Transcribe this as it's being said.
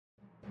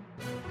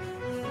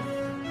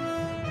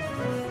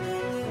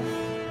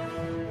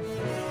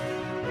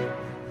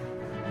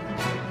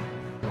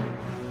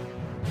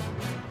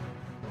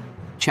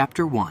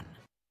Chapter 1.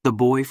 The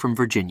Boy from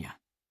Virginia.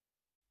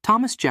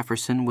 Thomas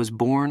Jefferson was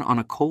born on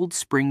a cold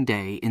spring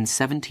day in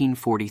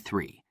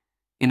 1743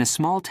 in a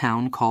small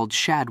town called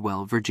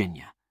Shadwell,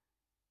 Virginia.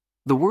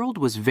 The world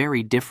was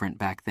very different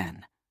back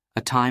then,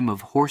 a time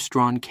of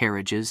horse-drawn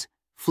carriages,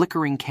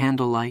 flickering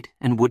candlelight,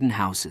 and wooden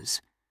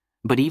houses.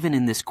 But even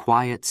in this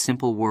quiet,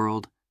 simple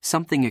world,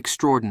 something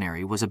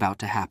extraordinary was about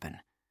to happen.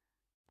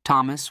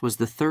 Thomas was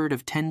the third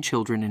of 10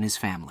 children in his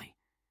family.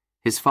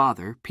 His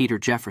father, Peter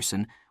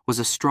Jefferson, was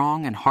a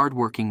strong and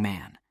hard-working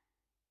man.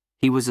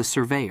 He was a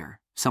surveyor,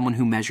 someone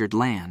who measured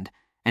land,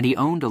 and he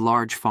owned a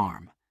large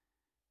farm.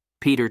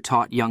 Peter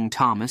taught young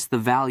Thomas the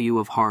value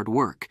of hard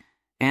work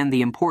and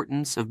the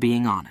importance of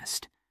being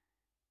honest.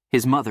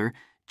 His mother,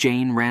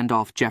 Jane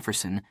Randolph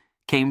Jefferson,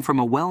 came from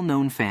a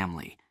well-known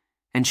family,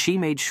 and she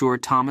made sure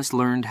Thomas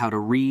learned how to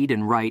read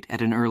and write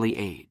at an early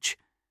age.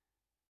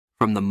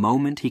 From the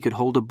moment he could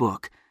hold a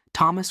book,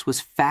 Thomas was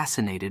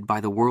fascinated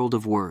by the world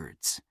of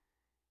words.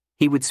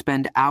 He would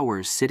spend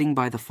hours sitting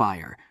by the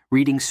fire,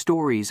 reading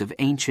stories of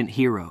ancient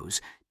heroes,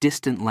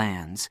 distant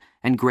lands,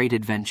 and great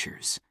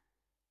adventures.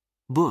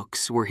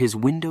 Books were his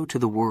window to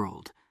the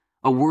world,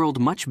 a world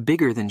much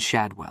bigger than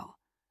Shadwell.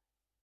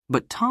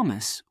 But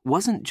Thomas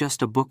wasn't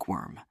just a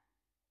bookworm.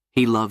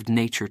 He loved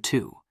nature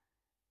too.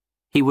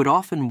 He would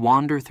often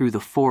wander through the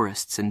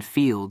forests and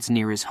fields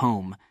near his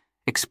home,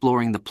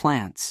 exploring the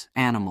plants,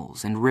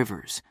 animals, and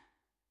rivers.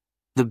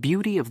 The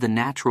beauty of the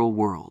natural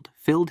world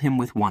filled him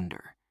with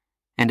wonder,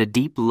 and a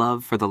deep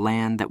love for the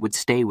land that would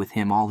stay with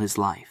him all his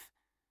life.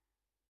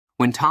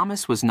 When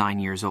Thomas was 9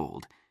 years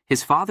old,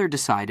 his father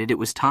decided it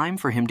was time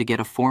for him to get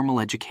a formal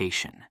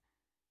education.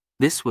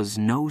 This was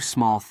no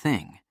small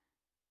thing.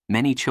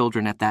 Many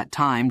children at that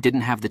time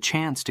didn't have the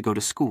chance to go to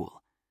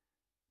school.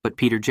 But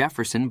Peter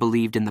Jefferson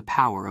believed in the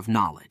power of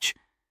knowledge.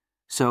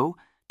 So,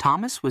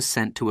 Thomas was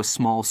sent to a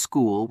small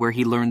school where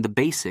he learned the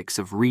basics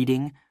of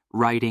reading,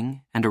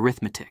 writing, and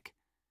arithmetic.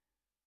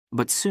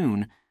 But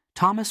soon,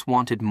 Thomas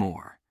wanted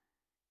more.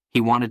 He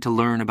wanted to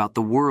learn about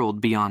the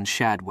world beyond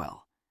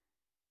Shadwell.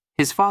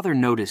 His father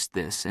noticed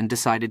this and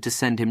decided to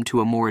send him to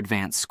a more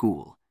advanced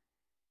school.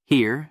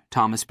 Here,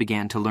 Thomas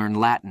began to learn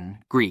Latin,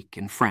 Greek,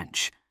 and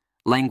French,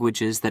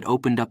 languages that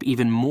opened up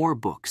even more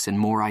books and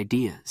more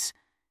ideas.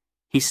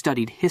 He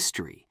studied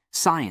history,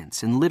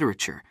 science, and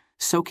literature,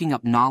 soaking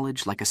up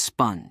knowledge like a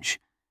sponge.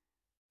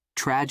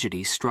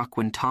 Tragedy struck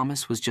when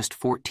Thomas was just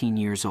 14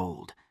 years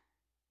old.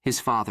 His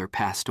father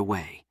passed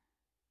away.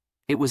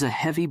 It was a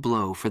heavy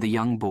blow for the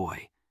young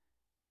boy.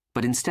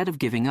 But instead of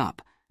giving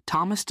up,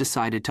 Thomas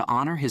decided to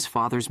honor his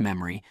father's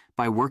memory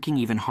by working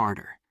even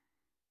harder.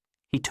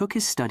 He took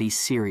his studies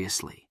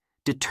seriously,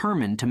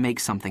 determined to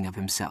make something of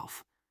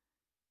himself.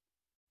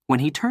 When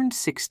he turned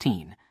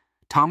 16,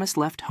 Thomas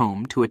left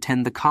home to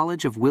attend the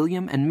College of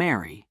William and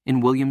Mary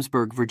in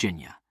Williamsburg,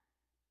 Virginia.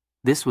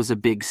 This was a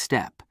big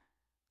step,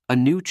 a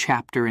new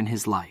chapter in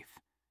his life.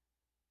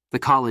 The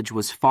college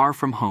was far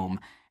from home,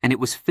 and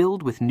it was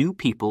filled with new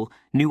people,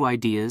 new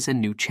ideas,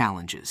 and new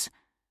challenges.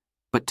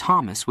 But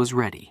Thomas was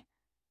ready.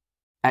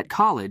 At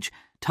college,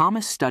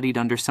 Thomas studied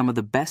under some of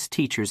the best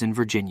teachers in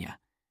Virginia.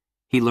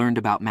 He learned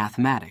about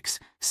mathematics,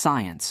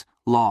 science,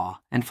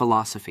 law, and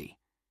philosophy.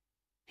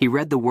 He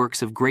read the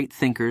works of great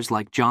thinkers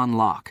like John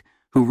Locke,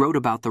 who wrote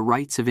about the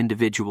rights of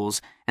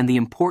individuals and the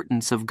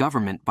importance of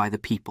government by the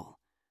people.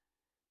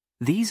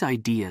 These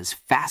ideas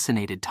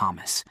fascinated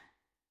Thomas.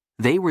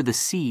 They were the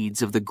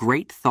seeds of the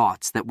great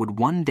thoughts that would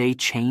one day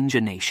change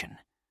a nation.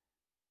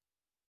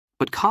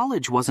 But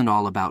college wasn't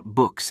all about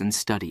books and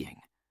studying.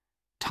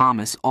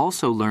 Thomas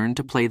also learned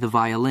to play the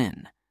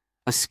violin,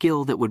 a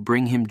skill that would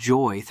bring him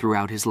joy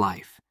throughout his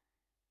life.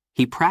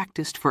 He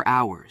practiced for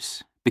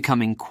hours,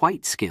 becoming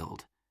quite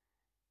skilled.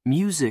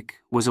 Music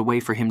was a way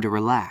for him to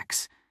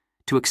relax,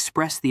 to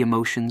express the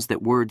emotions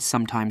that words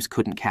sometimes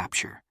couldn't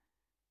capture.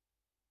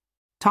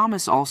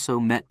 Thomas also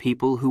met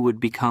people who would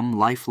become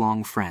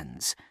lifelong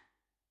friends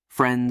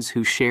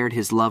who shared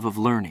his love of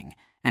learning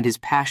and his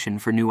passion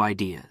for new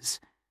ideas.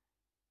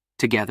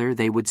 Together,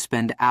 they would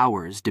spend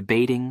hours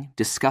debating,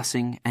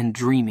 discussing, and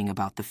dreaming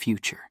about the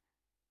future.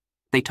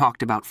 They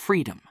talked about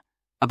freedom,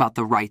 about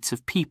the rights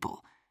of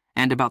people,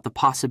 and about the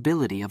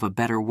possibility of a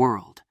better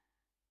world.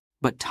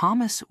 But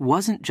Thomas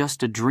wasn't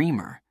just a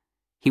dreamer.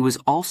 He was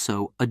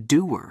also a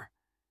doer.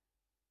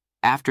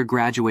 After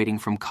graduating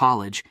from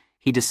college,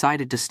 he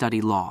decided to study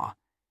law.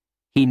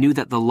 He knew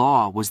that the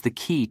law was the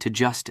key to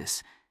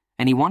justice,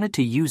 and he wanted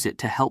to use it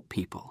to help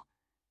people.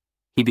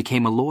 He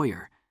became a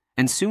lawyer,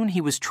 and soon he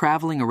was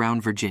traveling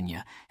around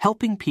Virginia,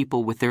 helping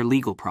people with their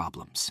legal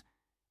problems.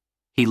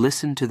 He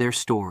listened to their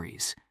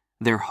stories,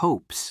 their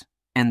hopes,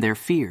 and their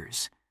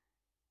fears,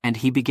 and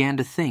he began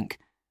to think,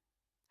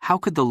 how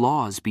could the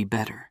laws be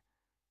better?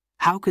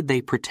 How could they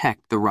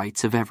protect the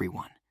rights of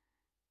everyone?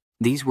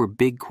 These were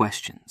big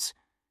questions.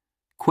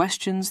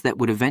 Questions that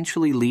would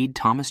eventually lead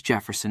Thomas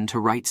Jefferson to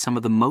write some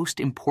of the most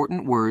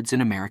important words in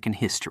American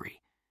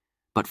history.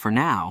 But for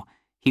now,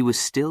 he was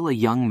still a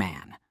young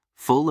man,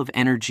 full of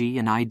energy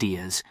and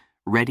ideas,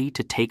 ready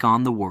to take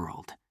on the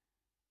world.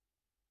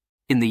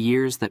 In the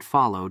years that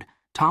followed,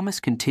 Thomas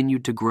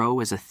continued to grow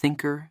as a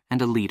thinker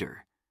and a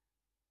leader.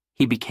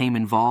 He became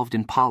involved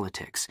in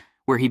politics,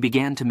 where he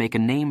began to make a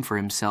name for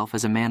himself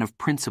as a man of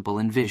principle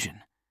and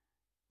vision.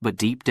 But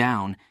deep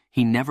down,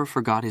 he never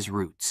forgot his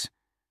roots.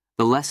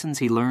 The lessons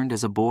he learned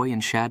as a boy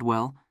in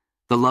Shadwell,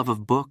 the love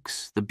of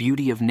books, the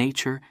beauty of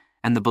nature,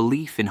 and the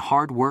belief in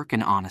hard work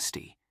and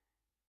honesty.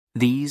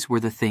 These were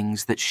the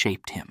things that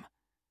shaped him,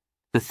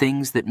 the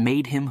things that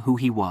made him who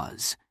he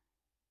was.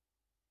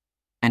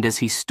 And as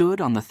he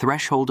stood on the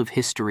threshold of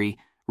history,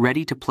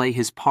 ready to play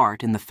his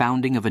part in the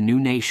founding of a new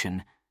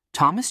nation,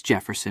 Thomas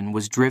Jefferson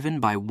was driven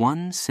by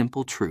one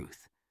simple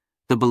truth,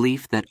 the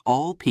belief that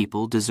all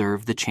people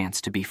deserve the chance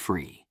to be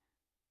free.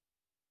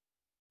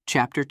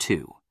 Chapter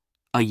 2.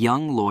 A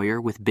Young Lawyer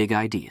with Big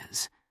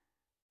Ideas.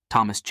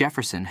 Thomas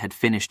Jefferson had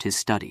finished his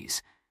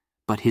studies,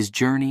 but his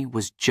journey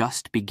was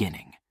just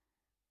beginning.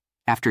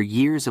 After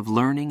years of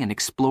learning and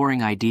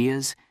exploring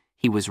ideas,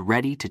 he was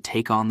ready to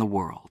take on the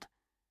world.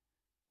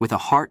 With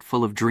a heart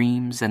full of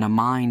dreams and a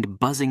mind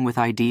buzzing with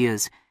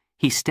ideas,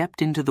 he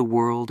stepped into the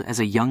world as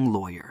a young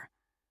lawyer.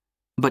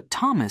 But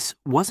Thomas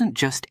wasn't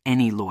just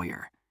any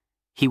lawyer.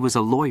 He was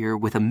a lawyer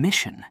with a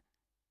mission.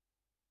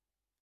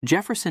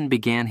 Jefferson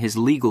began his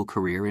legal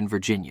career in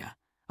Virginia,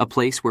 a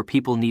place where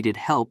people needed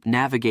help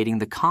navigating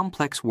the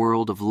complex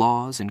world of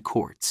laws and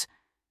courts.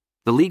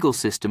 The legal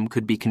system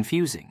could be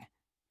confusing,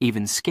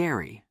 even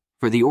scary,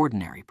 for the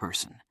ordinary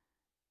person.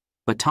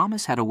 But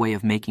Thomas had a way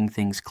of making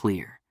things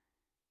clear.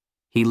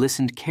 He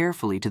listened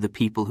carefully to the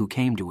people who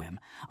came to him,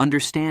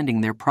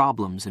 understanding their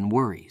problems and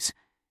worries.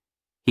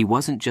 He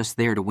wasn't just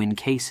there to win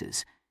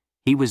cases,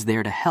 he was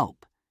there to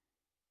help.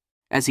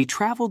 As he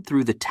traveled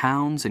through the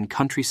towns and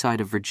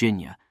countryside of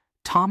Virginia,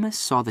 Thomas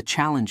saw the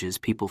challenges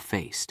people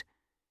faced.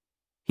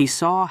 He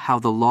saw how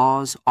the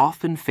laws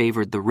often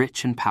favored the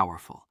rich and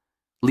powerful,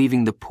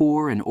 leaving the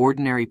poor and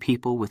ordinary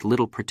people with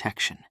little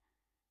protection.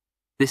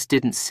 This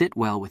didn't sit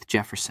well with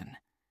Jefferson.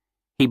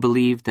 He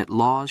believed that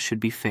laws should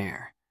be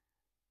fair,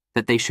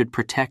 that they should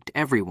protect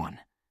everyone,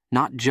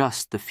 not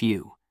just the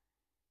few.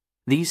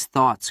 These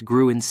thoughts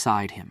grew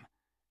inside him,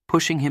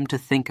 pushing him to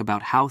think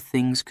about how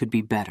things could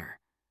be better,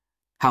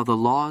 how the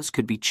laws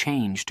could be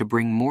changed to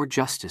bring more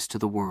justice to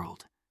the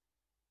world.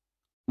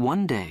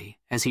 One day,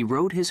 as he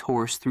rode his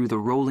horse through the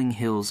rolling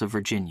hills of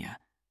Virginia,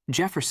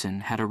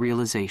 Jefferson had a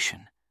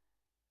realization.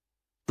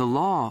 The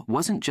law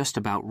wasn't just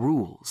about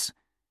rules.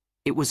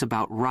 It was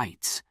about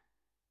rights.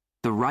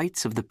 The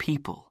rights of the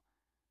people.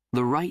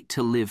 The right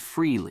to live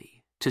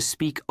freely, to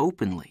speak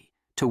openly,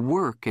 to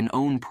work and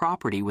own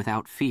property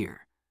without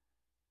fear.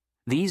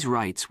 These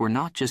rights were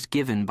not just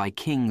given by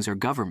kings or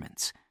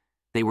governments.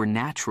 They were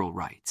natural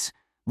rights,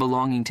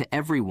 belonging to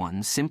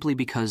everyone simply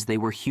because they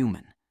were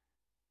human.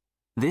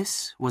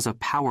 This was a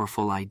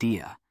powerful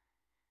idea,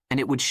 and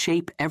it would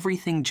shape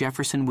everything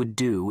Jefferson would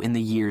do in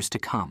the years to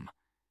come.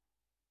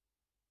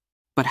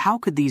 But how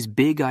could these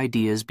big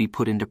ideas be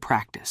put into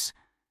practice?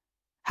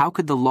 How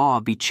could the law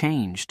be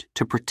changed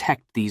to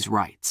protect these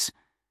rights?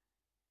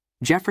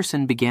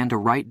 Jefferson began to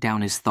write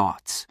down his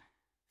thoughts,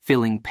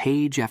 filling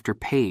page after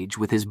page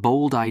with his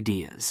bold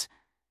ideas.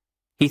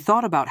 He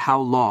thought about how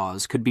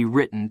laws could be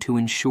written to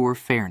ensure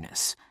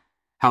fairness,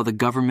 how the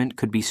government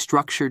could be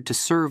structured to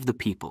serve the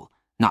people,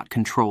 not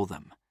control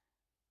them.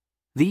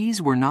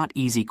 These were not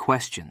easy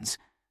questions,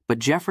 but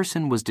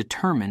Jefferson was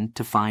determined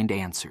to find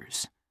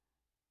answers.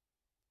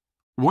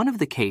 One of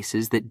the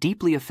cases that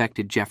deeply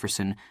affected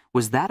Jefferson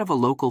was that of a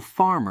local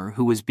farmer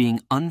who was being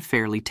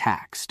unfairly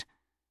taxed.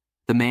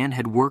 The man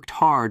had worked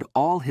hard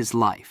all his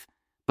life,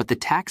 but the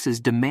taxes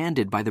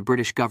demanded by the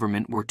British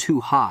government were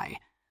too high,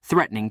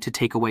 threatening to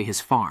take away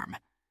his farm.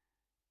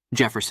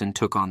 Jefferson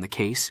took on the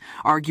case,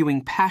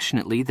 arguing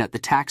passionately that the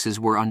taxes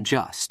were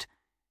unjust.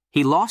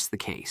 He lost the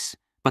case,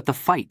 but the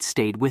fight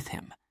stayed with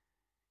him.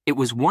 It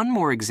was one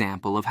more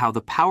example of how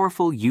the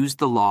powerful used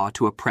the law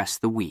to oppress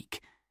the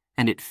weak,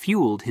 and it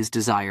fueled his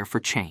desire for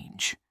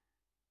change.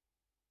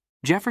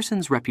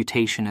 Jefferson's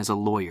reputation as a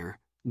lawyer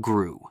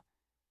grew.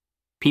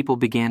 People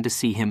began to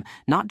see him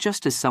not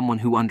just as someone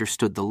who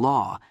understood the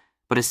law,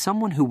 but as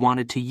someone who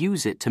wanted to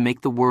use it to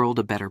make the world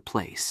a better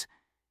place.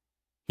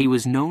 He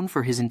was known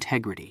for his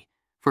integrity,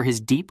 for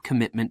his deep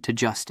commitment to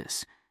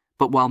justice,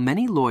 but while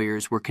many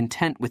lawyers were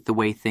content with the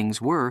way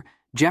things were,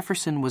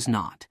 Jefferson was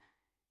not.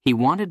 He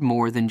wanted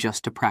more than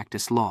just to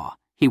practice law.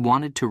 He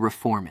wanted to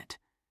reform it.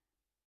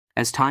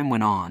 As time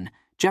went on,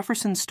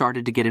 Jefferson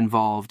started to get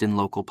involved in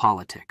local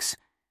politics.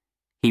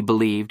 He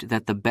believed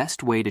that the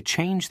best way to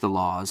change the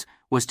laws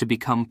was to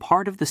become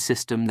part of the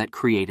system that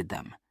created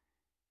them.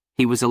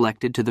 He was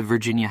elected to the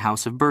Virginia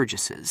House of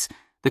Burgesses,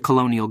 the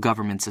colonial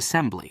government's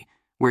assembly,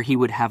 where he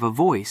would have a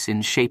voice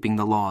in shaping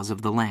the laws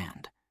of the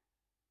land.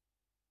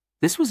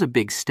 This was a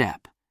big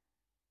step,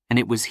 and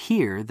it was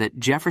here that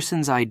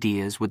Jefferson's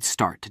ideas would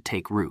start to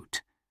take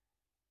root.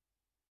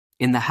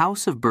 In the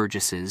House of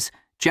Burgesses,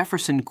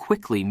 Jefferson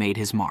quickly made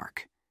his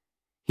mark.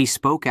 He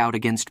spoke out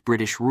against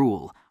British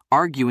rule,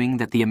 arguing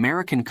that the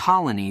American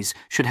colonies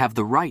should have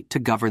the right to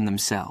govern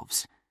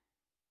themselves.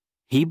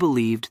 He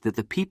believed that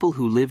the people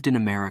who lived in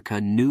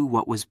America knew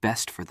what was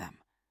best for them,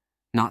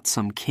 not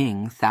some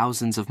king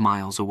thousands of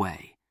miles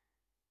away.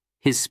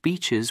 His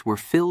speeches were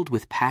filled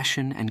with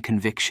passion and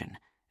conviction,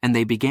 and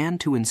they began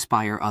to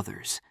inspire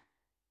others.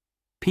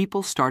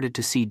 People started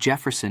to see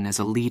Jefferson as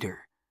a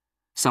leader,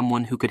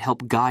 someone who could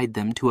help guide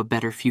them to a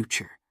better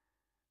future.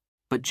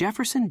 But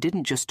Jefferson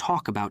didn't just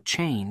talk about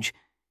change,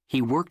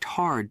 he worked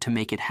hard to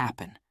make it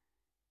happen.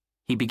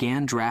 He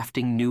began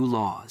drafting new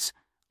laws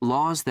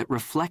that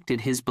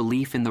reflected his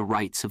belief in the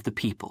rights of the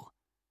people.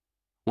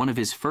 One of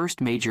his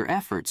first major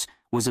efforts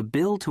was a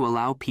bill to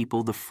allow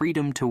people the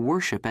freedom to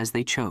worship as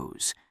they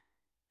chose.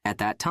 At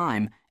that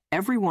time,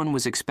 everyone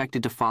was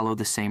expected to follow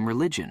the same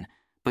religion,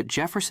 but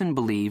Jefferson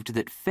believed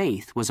that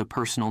faith was a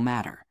personal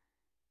matter.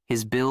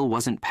 His bill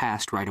wasn't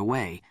passed right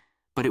away,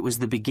 but it was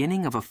the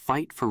beginning of a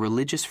fight for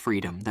religious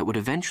freedom that would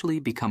eventually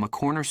become a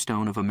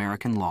cornerstone of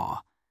American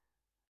law.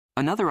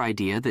 Another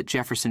idea that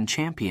Jefferson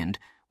championed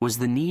was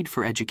the need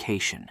for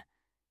education.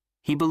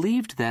 He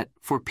believed that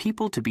for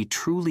people to be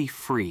truly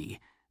free,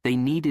 they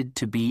needed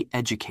to be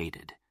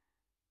educated,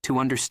 to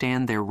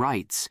understand their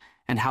rights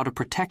and how to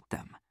protect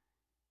them.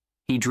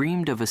 He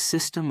dreamed of a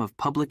system of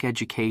public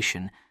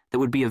education that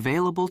would be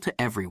available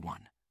to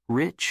everyone,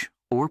 rich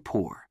or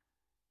poor.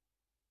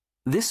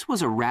 This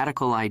was a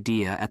radical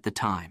idea at the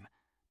time,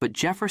 but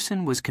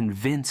Jefferson was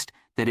convinced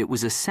that it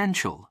was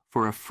essential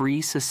for a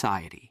free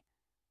society.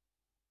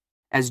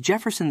 As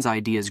Jefferson's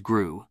ideas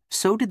grew,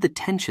 so did the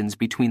tensions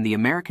between the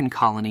American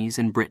colonies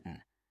and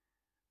Britain.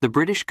 The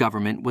British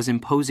government was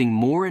imposing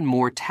more and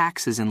more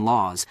taxes and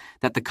laws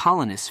that the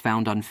colonists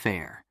found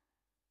unfair.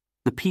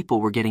 The people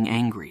were getting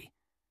angry,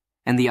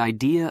 and the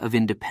idea of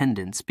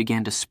independence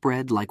began to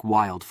spread like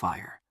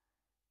wildfire.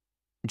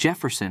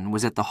 Jefferson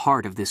was at the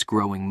heart of this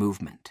growing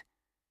movement.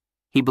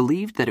 He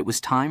believed that it was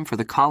time for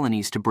the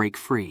colonies to break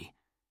free,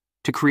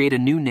 to create a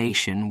new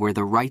nation where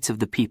the rights of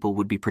the people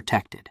would be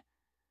protected.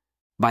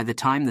 By the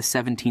time the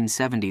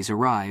 1770s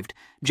arrived,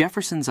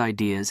 Jefferson's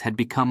ideas had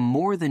become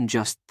more than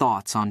just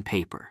thoughts on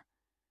paper.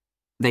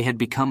 They had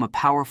become a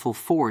powerful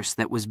force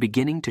that was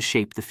beginning to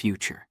shape the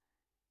future.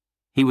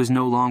 He was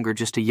no longer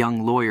just a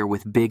young lawyer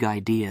with big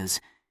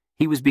ideas.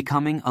 He was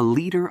becoming a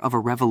leader of a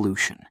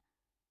revolution.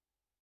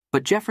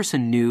 But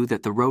Jefferson knew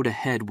that the road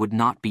ahead would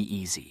not be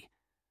easy.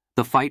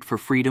 The fight for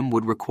freedom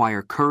would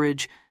require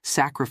courage,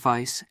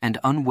 sacrifice, and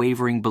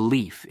unwavering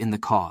belief in the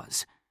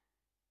cause.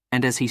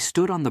 And as he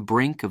stood on the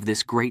brink of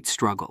this great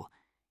struggle,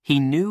 he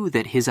knew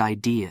that his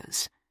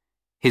ideas,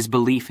 his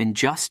belief in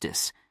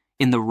justice,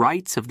 in the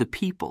rights of the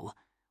people,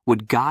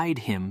 would guide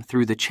him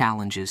through the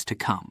challenges to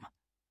come.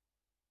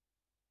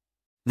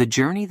 The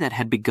journey that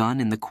had begun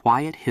in the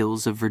quiet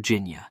hills of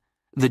Virginia,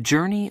 the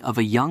journey of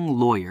a young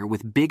lawyer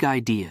with big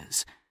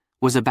ideas,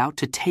 was about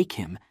to take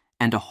him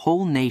and a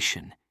whole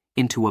nation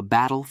into a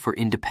battle for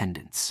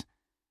independence.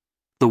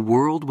 The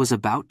world was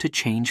about to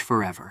change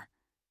forever,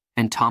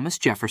 and Thomas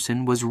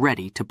Jefferson was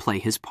ready to play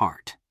his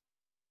part.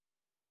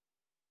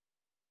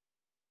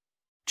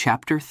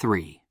 Chapter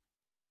 3.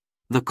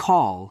 The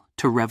Call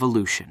to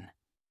Revolution.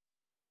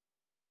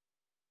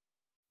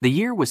 The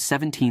year was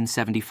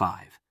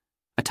 1775,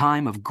 a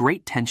time of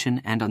great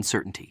tension and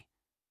uncertainty.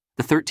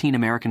 The 13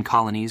 American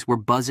colonies were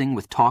buzzing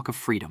with talk of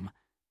freedom,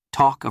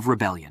 talk of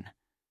rebellion.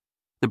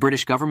 The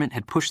British government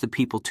had pushed the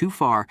people too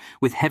far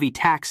with heavy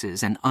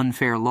taxes and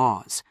unfair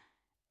laws.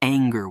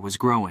 Anger was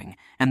growing,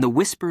 and the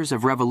whispers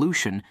of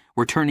revolution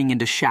were turning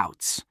into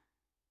shouts.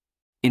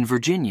 In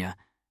Virginia,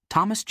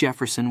 Thomas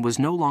Jefferson was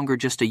no longer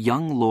just a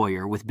young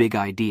lawyer with big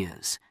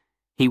ideas.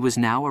 He was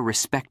now a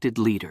respected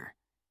leader.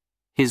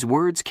 His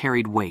words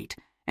carried weight,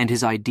 and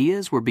his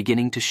ideas were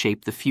beginning to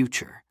shape the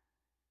future.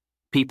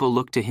 People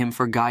looked to him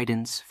for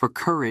guidance, for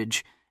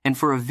courage, and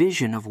for a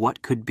vision of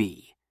what could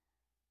be.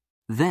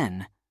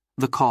 Then,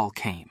 the call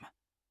came.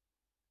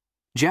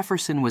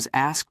 Jefferson was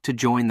asked to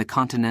join the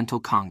Continental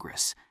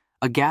Congress,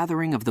 a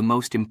gathering of the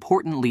most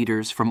important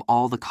leaders from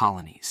all the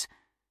colonies.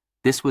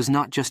 This was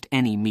not just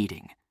any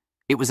meeting.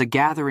 It was a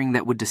gathering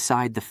that would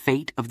decide the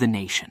fate of the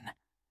nation.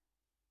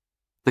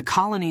 The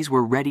colonies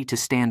were ready to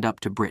stand up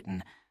to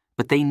Britain,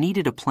 but they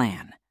needed a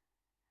plan.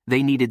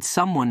 They needed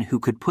someone who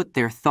could put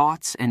their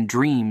thoughts and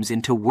dreams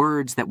into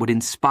words that would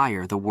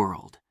inspire the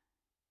world.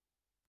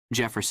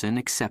 Jefferson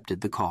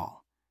accepted the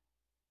call.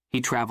 He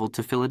traveled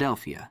to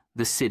Philadelphia,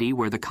 the city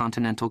where the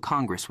Continental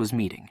Congress was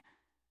meeting.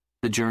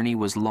 The journey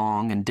was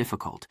long and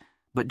difficult,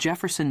 but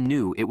Jefferson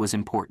knew it was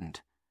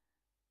important.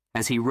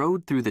 As he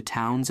rode through the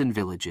towns and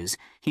villages,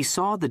 he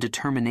saw the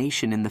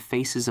determination in the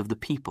faces of the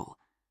people,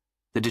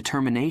 the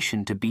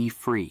determination to be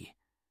free.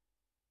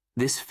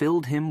 This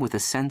filled him with a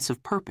sense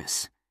of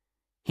purpose.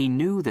 He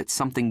knew that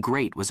something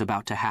great was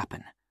about to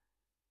happen.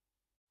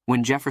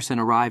 When Jefferson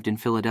arrived in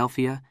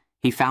Philadelphia,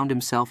 he found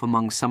himself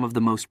among some of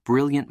the most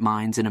brilliant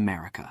minds in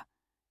America.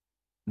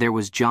 There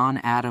was John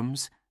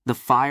Adams, the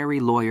fiery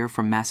lawyer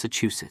from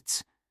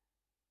Massachusetts;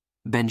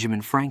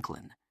 Benjamin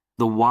Franklin,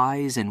 the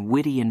wise and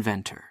witty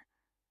inventor;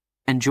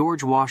 and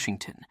George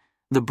Washington,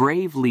 the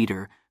brave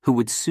leader who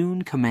would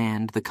soon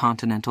command the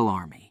Continental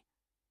Army.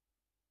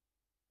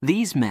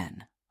 These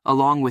men,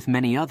 along with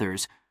many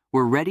others,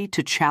 were ready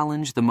to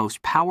challenge the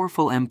most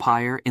powerful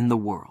empire in the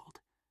world.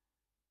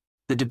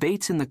 The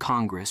debates in the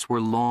Congress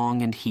were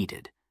long and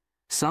heated.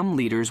 Some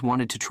leaders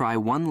wanted to try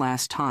one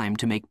last time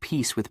to make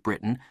peace with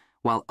Britain,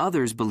 while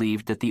others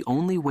believed that the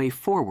only way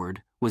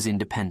forward was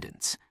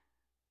independence.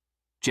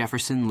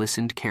 Jefferson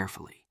listened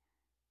carefully.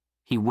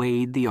 He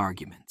weighed the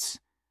arguments.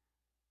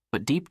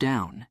 But deep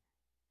down,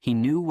 he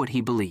knew what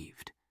he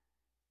believed.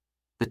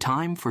 The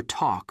time for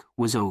talk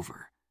was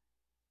over.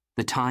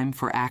 The time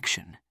for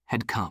action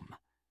had come.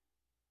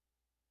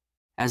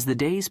 As the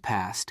days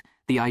passed,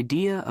 the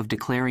idea of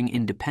declaring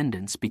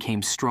independence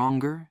became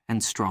stronger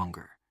and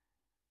stronger.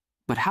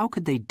 But how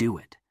could they do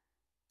it?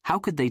 How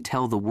could they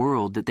tell the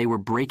world that they were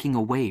breaking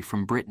away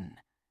from Britain?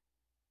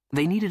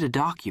 They needed a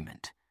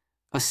document,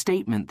 a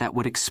statement that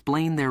would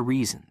explain their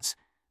reasons,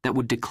 that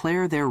would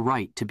declare their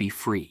right to be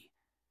free.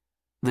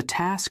 The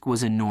task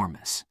was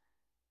enormous,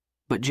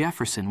 but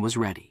Jefferson was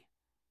ready.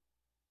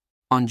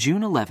 On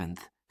June 11,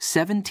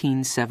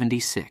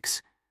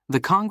 1776, the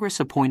Congress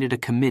appointed a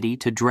committee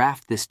to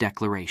draft this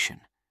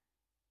declaration.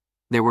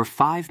 There were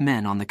 5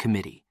 men on the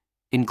committee,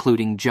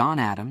 including John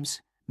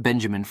Adams,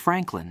 Benjamin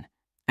Franklin,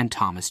 and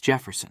Thomas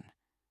Jefferson.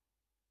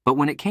 But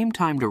when it came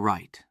time to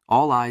write,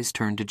 all eyes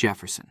turned to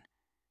Jefferson.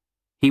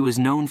 He was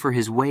known for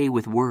his way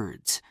with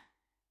words,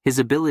 his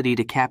ability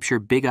to capture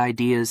big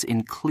ideas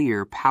in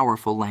clear,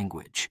 powerful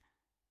language.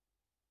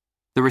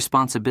 The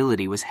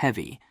responsibility was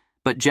heavy,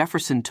 but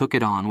Jefferson took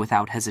it on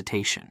without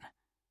hesitation.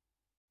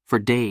 For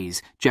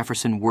days,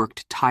 Jefferson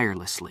worked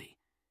tirelessly.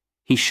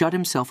 He shut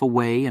himself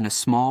away in a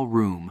small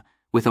room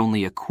with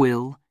only a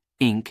quill,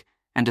 ink,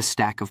 and a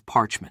stack of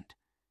parchment.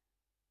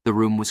 The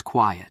room was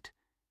quiet.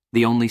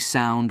 The only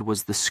sound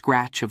was the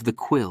scratch of the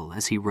quill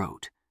as he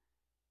wrote.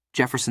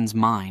 Jefferson's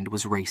mind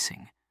was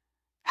racing.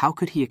 How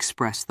could he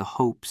express the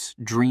hopes,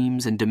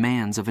 dreams, and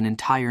demands of an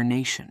entire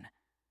nation?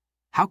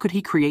 How could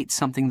he create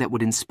something that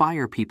would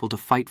inspire people to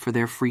fight for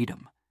their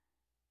freedom?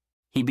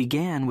 He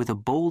began with a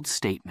bold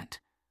statement,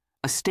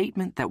 a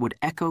statement that would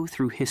echo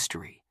through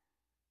history.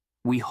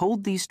 We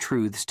hold these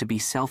truths to be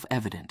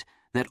self-evident,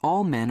 that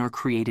all men are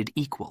created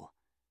equal.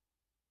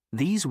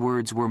 These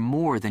words were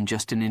more than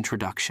just an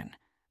introduction.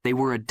 They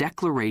were a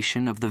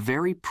declaration of the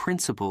very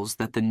principles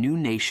that the new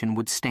nation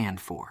would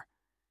stand for.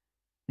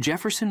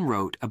 Jefferson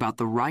wrote about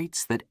the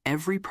rights that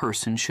every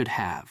person should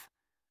have,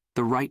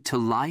 the right to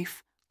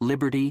life,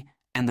 liberty,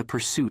 and the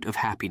pursuit of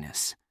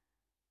happiness.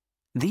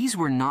 These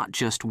were not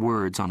just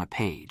words on a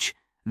page.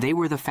 They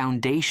were the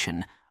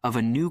foundation of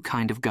a new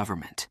kind of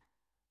government,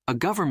 a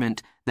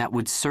government that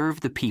would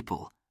serve the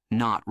people,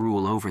 not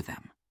rule over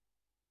them.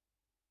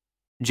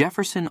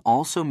 Jefferson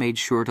also made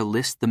sure to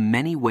list the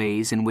many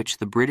ways in which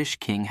the British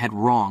king had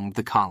wronged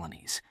the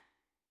colonies.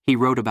 He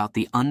wrote about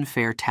the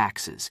unfair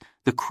taxes,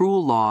 the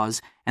cruel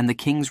laws, and the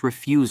king's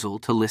refusal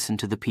to listen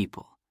to the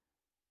people.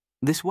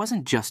 This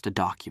wasn't just a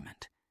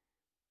document.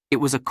 It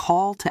was a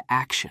call to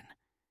action.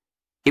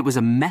 It was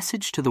a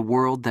message to the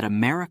world that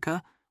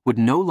America would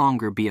no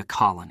longer be a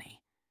colony.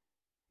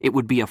 It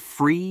would be a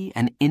free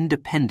and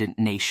independent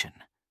nation.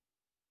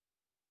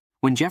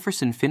 When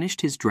Jefferson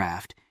finished his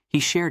draft, he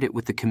shared it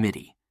with the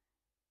committee.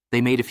 They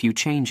made a few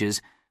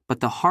changes, but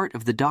the heart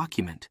of the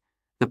document,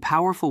 the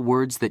powerful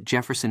words that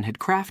Jefferson had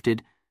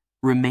crafted,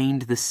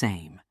 remained the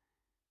same.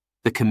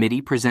 The committee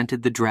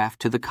presented the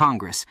draft to the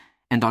Congress,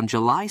 and on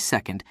July 2,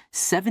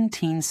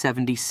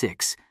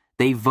 1776,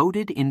 they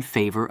voted in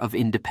favor of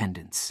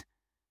independence.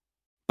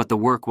 But the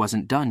work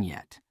wasn't done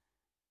yet.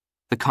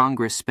 The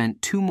Congress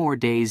spent 2 more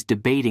days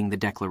debating the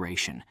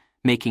Declaration,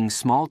 making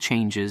small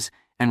changes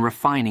and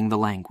refining the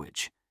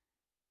language.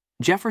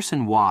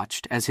 Jefferson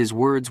watched as his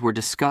words were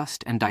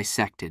discussed and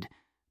dissected,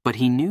 but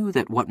he knew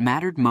that what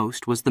mattered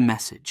most was the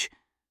message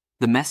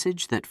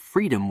that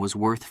freedom was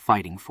worth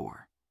fighting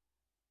for.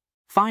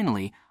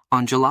 Finally,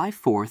 on July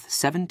 4,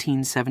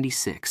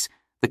 1776,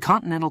 the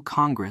Continental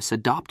Congress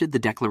adopted the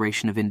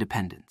Declaration of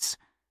Independence.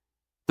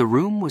 The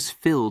room was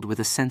filled with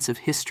a sense of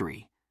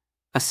history,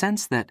 a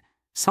sense that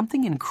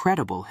something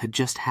incredible had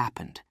just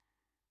happened.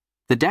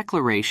 The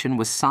Declaration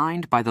was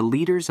signed by the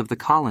leaders of the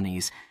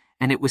colonies,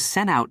 and it was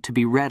sent out to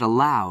be read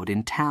aloud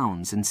in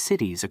towns and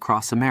cities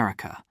across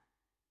America.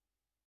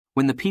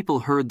 When the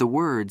people heard the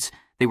words,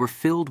 they were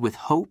filled with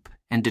hope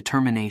and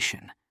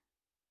determination.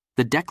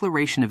 The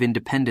Declaration of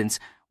Independence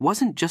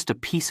wasn't just a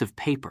piece of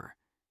paper.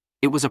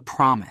 It was a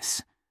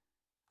promise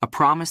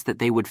that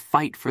they would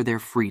fight for their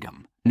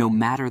freedom, no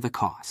matter the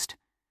cost.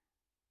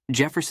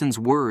 Jefferson's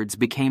words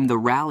became the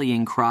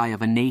rallying cry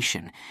of a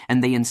nation,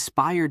 and they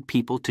inspired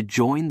people to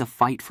join the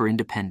fight for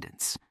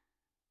independence.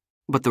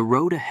 But the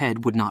road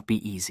ahead would not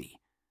be easy.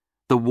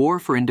 The war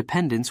for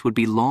independence would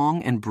be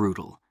long and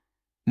brutal.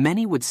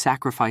 Many would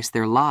sacrifice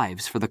their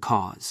lives for the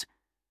cause.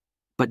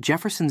 But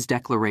Jefferson's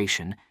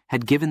declaration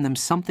had given them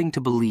something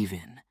to believe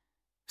in,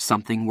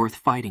 something worth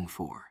fighting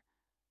for.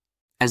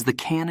 As the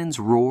cannons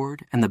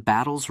roared and the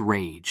battles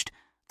raged,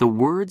 the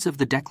words of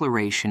the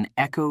Declaration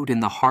echoed in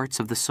the hearts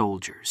of the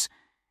soldiers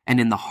and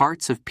in the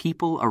hearts of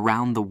people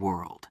around the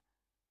world.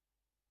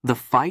 The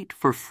fight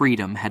for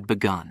freedom had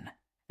begun,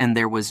 and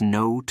there was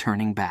no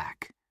turning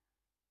back.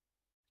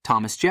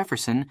 Thomas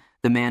Jefferson,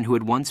 the man who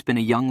had once been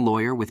a young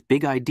lawyer with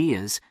big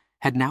ideas,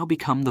 had now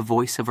become the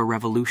voice of a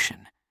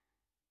revolution.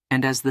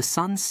 And as the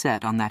sun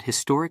set on that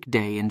historic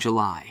day in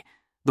July,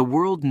 the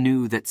world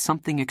knew that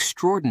something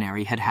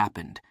extraordinary had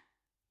happened.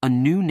 A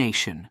new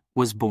nation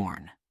was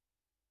born.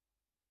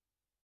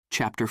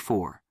 Chapter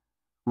 4.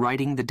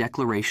 Writing the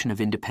Declaration of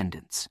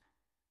Independence.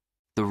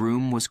 The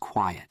room was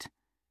quiet,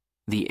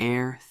 the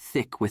air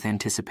thick with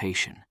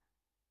anticipation.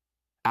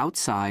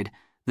 Outside,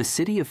 the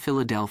city of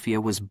Philadelphia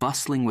was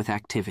bustling with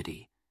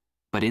activity,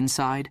 but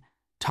inside,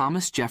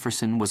 Thomas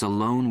Jefferson was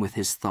alone with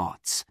his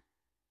thoughts.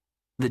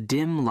 The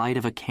dim light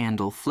of a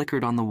candle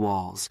flickered on the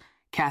walls,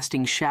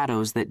 casting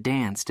shadows that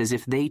danced as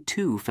if they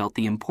too felt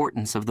the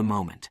importance of the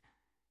moment.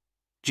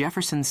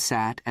 Jefferson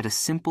sat at a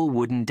simple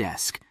wooden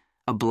desk,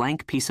 a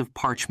blank piece of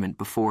parchment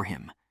before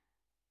him,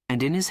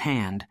 and in his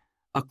hand,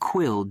 a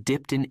quill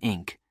dipped in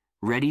ink,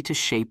 ready to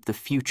shape the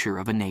future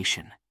of a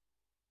nation.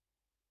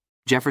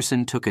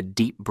 Jefferson took a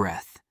deep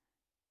breath.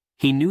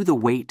 He knew the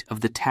weight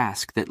of the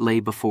task that lay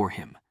before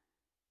him.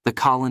 The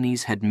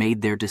colonies had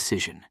made their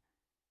decision.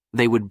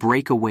 They would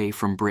break away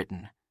from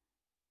Britain.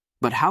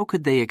 But how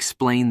could they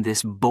explain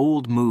this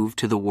bold move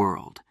to the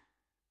world?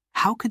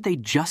 How could they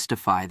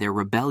justify their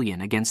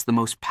rebellion against the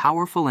most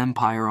powerful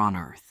empire on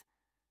earth?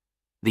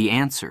 The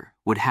answer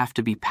would have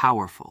to be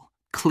powerful,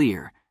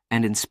 clear,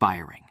 and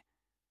inspiring.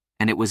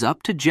 And it was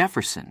up to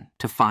Jefferson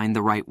to find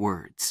the right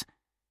words.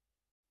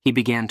 He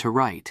began to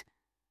write.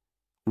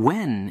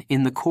 When,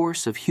 in the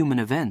course of human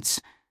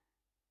events,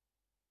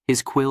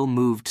 his quill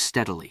moved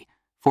steadily,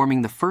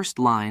 forming the first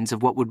lines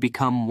of what would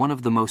become one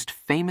of the most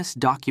famous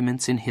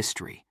documents in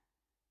history.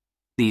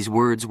 These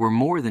words were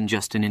more than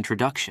just an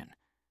introduction.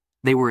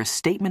 They were a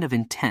statement of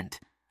intent,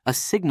 a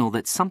signal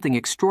that something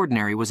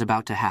extraordinary was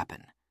about to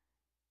happen.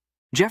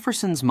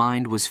 Jefferson's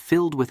mind was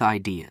filled with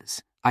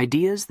ideas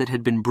that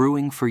had been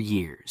brewing for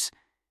years.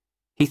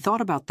 He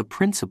thought about the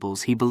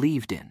principles he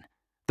believed in,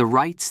 the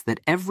rights that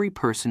every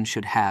person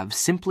should have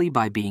simply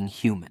by being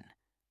human.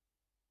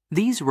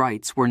 These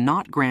rights were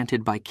not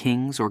granted by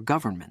kings or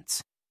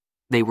governments.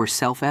 They were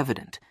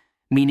self-evident,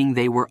 meaning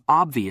they were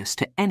obvious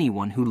to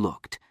anyone who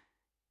looked.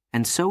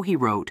 And so he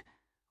wrote,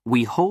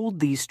 "We hold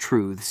these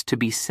truths to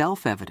be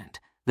self-evident,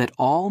 that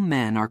all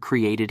men are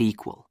created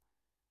equal."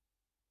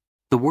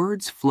 The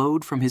words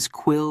flowed from his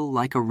quill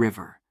like a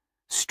river,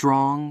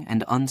 strong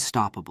and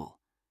unstoppable.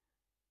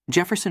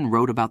 Jefferson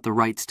wrote about the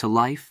rights to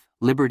life,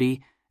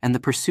 liberty, and the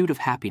pursuit of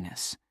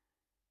happiness.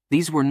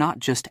 These were not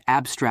just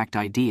abstract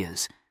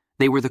ideas,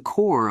 they were the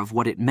core of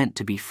what it meant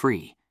to be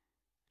free.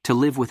 To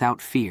live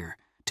without fear,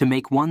 to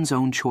make one's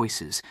own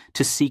choices,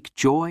 to seek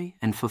joy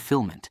and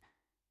fulfillment.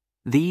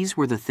 These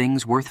were the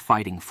things worth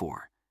fighting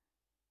for.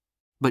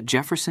 But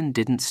Jefferson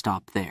didn't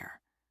stop there.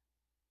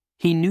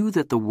 He knew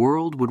that the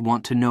world would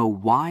want to know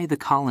why the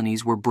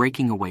colonies were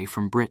breaking away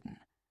from Britain.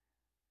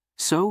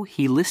 So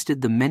he listed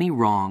the many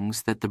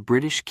wrongs that the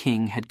British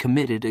king had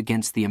committed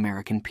against the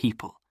American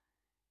people.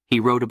 He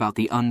wrote about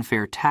the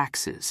unfair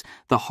taxes,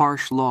 the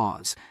harsh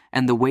laws,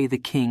 and the way the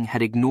king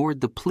had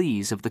ignored the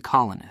pleas of the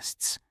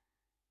colonists.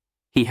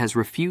 He has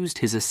refused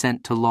his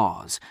assent to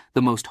laws,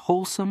 the most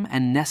wholesome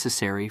and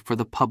necessary for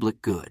the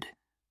public good,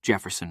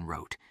 Jefferson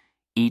wrote,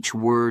 each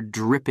word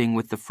dripping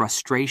with the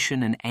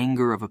frustration and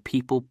anger of a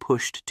people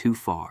pushed too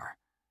far.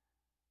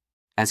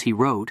 As he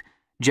wrote,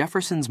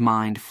 Jefferson's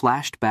mind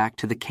flashed back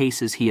to the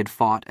cases he had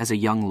fought as a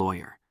young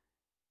lawyer.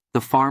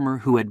 The farmer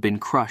who had been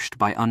crushed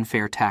by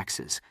unfair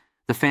taxes,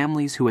 the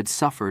families who had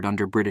suffered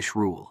under British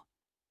rule.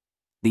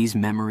 These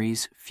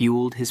memories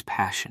fueled his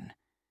passion.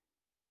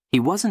 He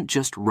wasn't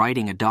just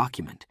writing a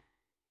document,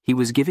 he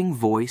was giving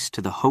voice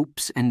to the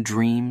hopes and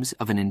dreams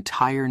of an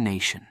entire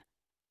nation.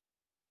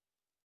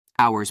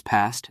 Hours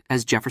passed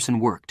as Jefferson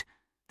worked,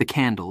 the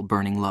candle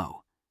burning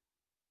low.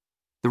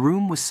 The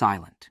room was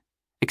silent,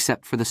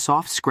 except for the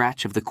soft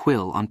scratch of the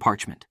quill on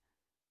parchment.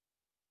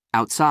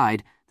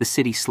 Outside, the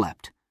city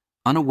slept,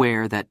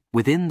 unaware that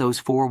within those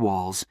four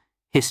walls,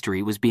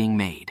 history was being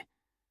made.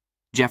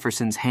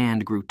 Jefferson's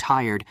hand grew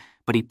tired,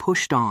 but he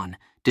pushed on,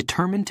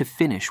 determined to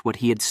finish what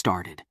he had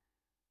started.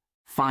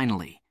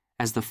 Finally,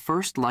 as the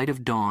first light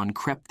of dawn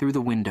crept through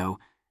the window,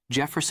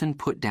 Jefferson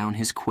put down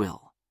his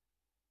quill.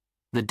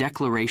 The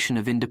Declaration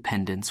of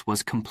Independence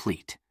was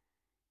complete.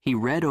 He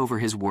read over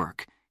his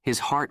work, his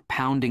heart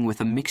pounding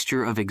with a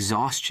mixture of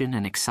exhaustion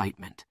and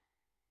excitement.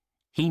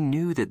 He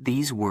knew that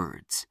these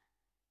words,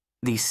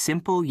 these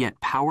simple yet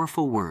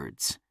powerful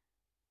words,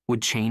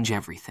 would change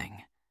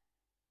everything.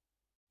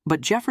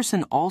 But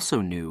Jefferson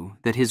also knew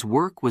that his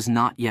work was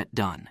not yet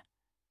done.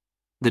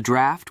 The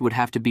draft would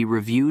have to be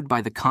reviewed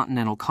by the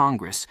Continental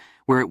Congress,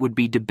 where it would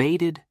be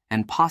debated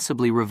and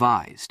possibly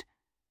revised.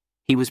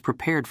 He was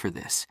prepared for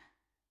this,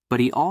 but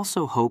he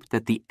also hoped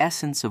that the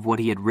essence of what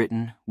he had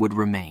written would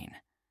remain.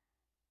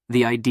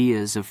 The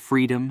ideas of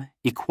freedom,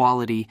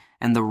 equality,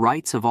 and the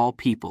rights of all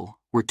people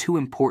were too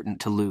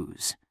important to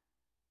lose.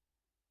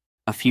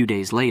 A few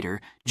days later,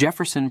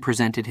 Jefferson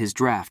presented his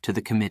draft to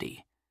the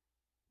committee.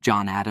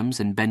 John Adams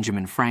and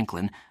Benjamin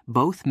Franklin,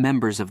 both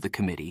members of the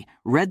committee,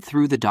 read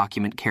through the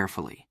document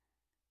carefully.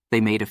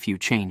 They made a few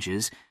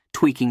changes,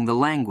 tweaking the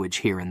language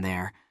here and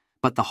there,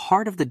 but the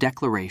heart of the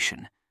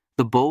Declaration,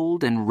 the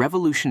bold and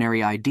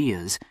revolutionary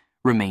ideas,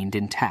 remained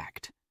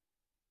intact.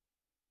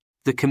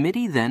 The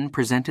committee then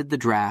presented the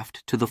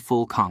draft to the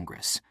full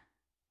Congress.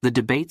 The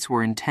debates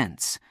were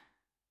intense.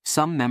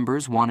 Some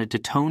members wanted to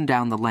tone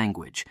down the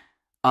language,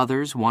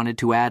 others wanted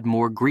to add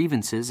more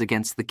grievances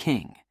against the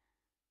king.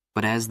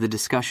 But as the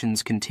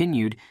discussions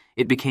continued,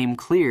 it became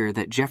clear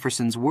that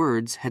Jefferson's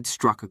words had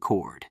struck a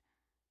chord.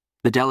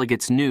 The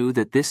delegates knew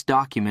that this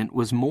document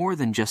was more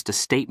than just a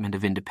statement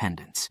of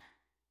independence.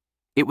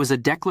 It was a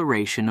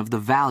declaration of the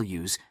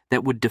values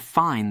that would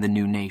define the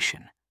new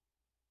nation.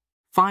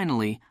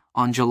 Finally,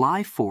 on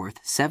July 4,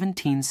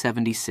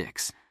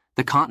 1776,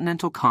 the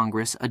Continental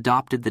Congress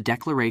adopted the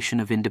Declaration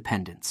of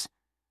Independence.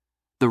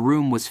 The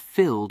room was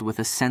filled with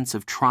a sense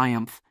of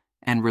triumph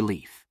and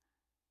relief.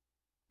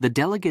 The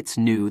delegates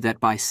knew that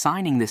by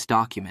signing this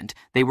document,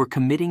 they were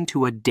committing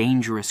to a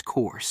dangerous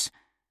course.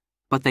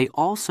 But they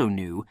also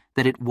knew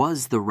that it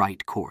was the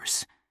right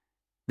course.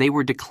 They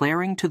were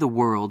declaring to the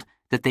world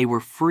that they were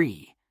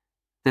free,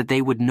 that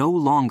they would no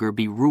longer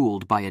be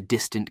ruled by a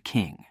distant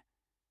king.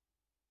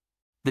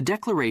 The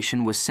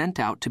Declaration was sent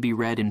out to be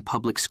read in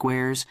public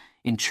squares,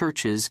 in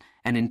churches,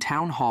 and in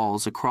town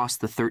halls across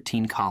the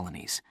 13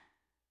 colonies.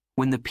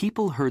 When the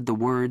people heard the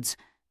words,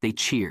 they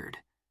cheered.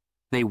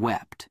 They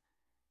wept.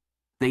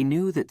 They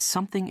knew that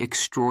something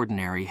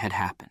extraordinary had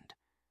happened.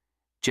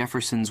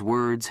 Jefferson's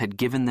words had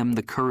given them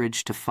the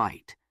courage to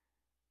fight,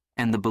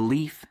 and the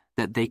belief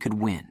that they could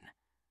win.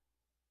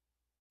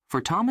 For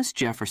Thomas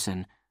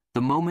Jefferson,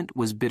 the moment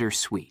was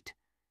bittersweet.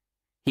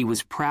 He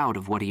was proud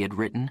of what he had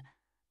written,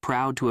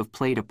 proud to have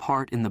played a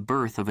part in the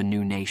birth of a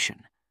new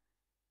nation.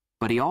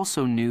 But he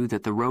also knew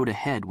that the road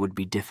ahead would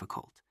be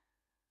difficult.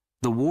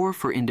 The war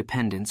for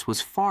independence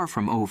was far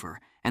from over,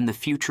 and the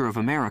future of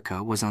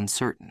America was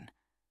uncertain.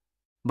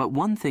 But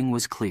one thing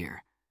was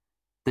clear.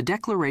 The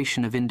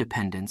Declaration of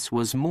Independence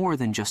was more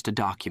than just a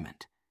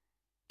document.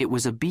 It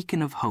was a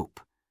beacon of hope,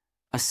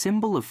 a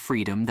symbol of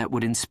freedom that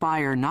would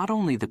inspire not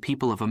only the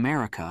people of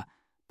America,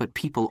 but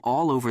people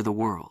all over the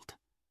world.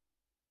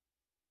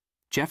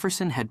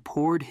 Jefferson had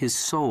poured his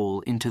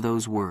soul into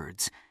those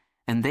words,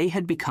 and they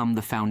had become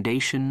the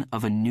foundation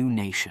of a new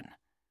nation.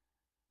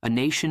 A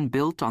nation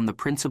built on the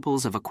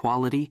principles of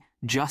equality,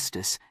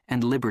 justice,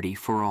 and liberty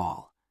for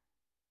all.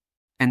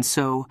 And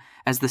so,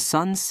 as the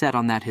sun set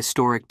on that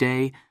historic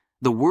day,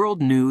 the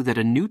world knew that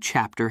a new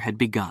chapter had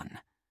begun,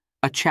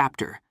 a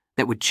chapter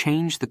that would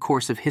change the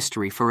course of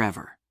history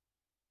forever.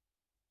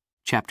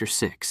 Chapter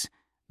 6.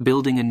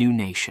 Building a New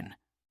Nation.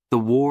 The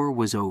war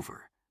was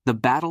over. The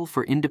battle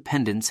for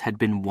independence had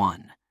been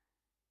won.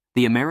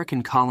 The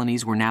American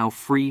colonies were now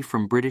free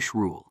from British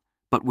rule,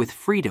 but with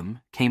freedom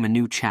came a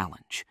new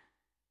challenge.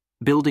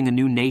 Building a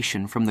new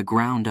nation from the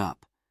ground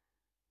up.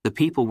 The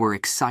people were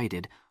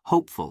excited,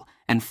 hopeful,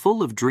 and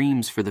full of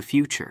dreams for the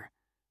future.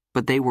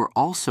 But they were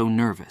also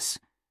nervous.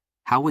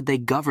 How would they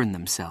govern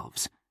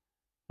themselves?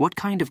 What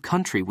kind of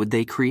country would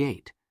they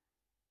create?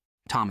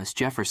 Thomas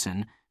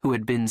Jefferson, who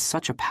had been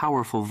such a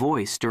powerful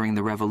voice during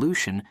the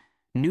Revolution,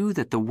 knew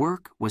that the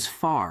work was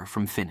far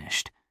from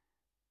finished.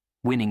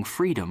 Winning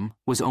freedom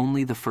was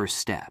only the first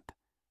step.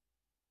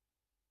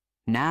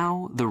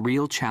 Now the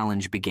real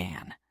challenge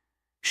began,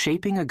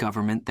 shaping a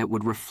government that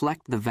would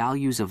reflect the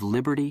values of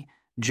liberty,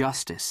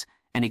 justice,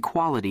 and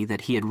equality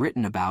that he had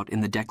written about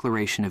in the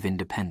Declaration of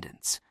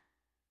Independence.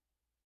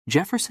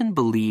 Jefferson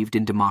believed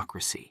in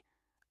democracy,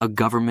 a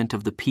government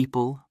of the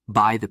people,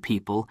 by the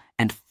people,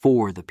 and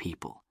for the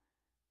people.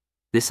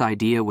 This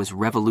idea was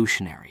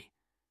revolutionary.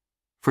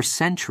 For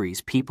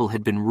centuries, people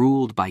had been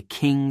ruled by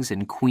kings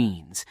and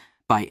queens,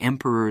 by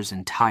emperors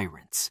and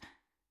tyrants.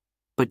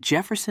 But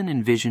Jefferson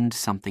envisioned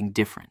something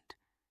different.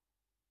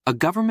 A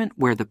government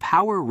where the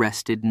power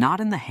rested not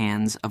in the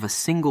hands of a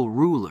single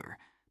ruler,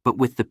 but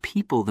with the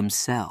people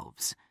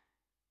themselves.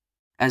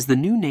 As the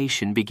new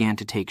nation began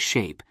to take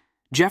shape,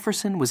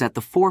 Jefferson was at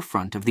the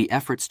forefront of the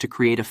efforts to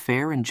create a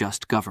fair and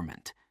just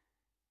government.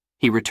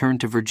 He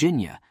returned to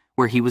Virginia,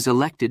 where he was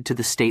elected to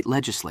the state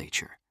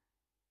legislature.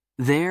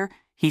 There,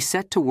 he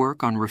set to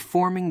work on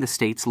reforming the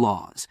state's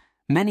laws,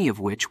 many of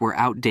which were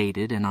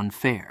outdated and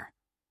unfair.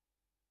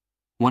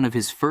 One of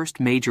his first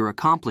major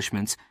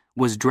accomplishments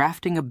was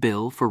drafting a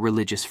bill for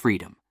religious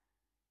freedom.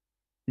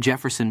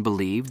 Jefferson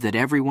believed that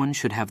everyone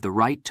should have the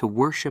right to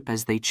worship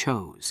as they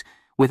chose,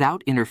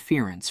 without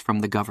interference from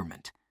the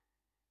government.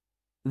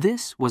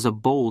 This was a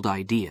bold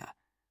idea,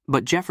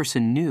 but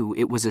Jefferson knew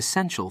it was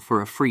essential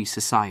for a free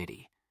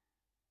society.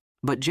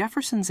 But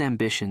Jefferson's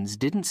ambitions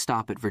didn't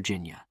stop at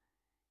Virginia.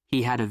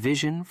 He had a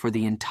vision for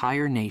the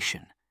entire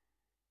nation.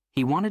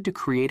 He wanted to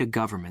create a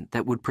government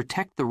that would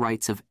protect the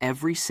rights of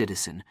every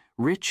citizen,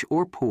 rich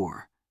or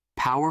poor,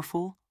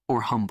 powerful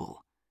or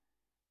humble.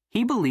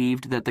 He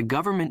believed that the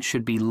government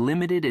should be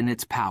limited in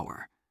its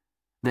power,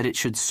 that it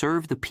should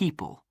serve the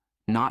people,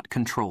 not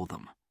control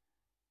them.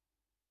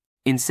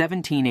 In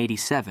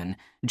 1787,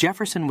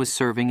 Jefferson was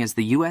serving as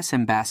the U.S.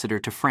 ambassador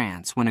to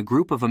France when a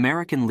group of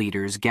American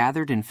leaders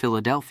gathered in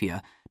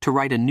Philadelphia to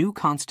write a new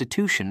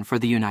constitution for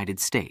the United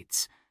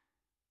States.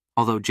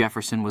 Although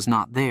Jefferson was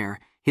not there,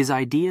 his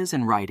ideas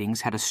and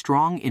writings had a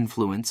strong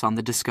influence on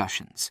the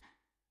discussions.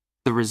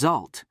 The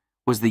result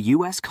was the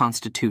U.S.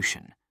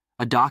 Constitution,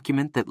 a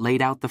document that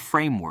laid out the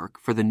framework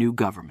for the new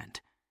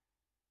government.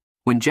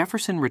 When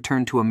Jefferson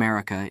returned to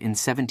America in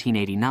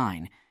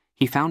 1789,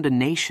 he found a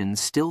nation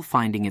still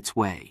finding its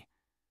way.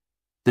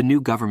 The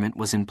new government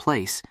was in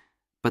place,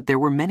 but there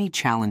were many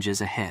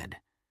challenges ahead.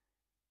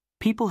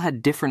 People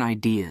had different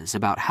ideas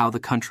about how the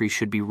country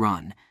should be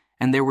run,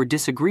 and there were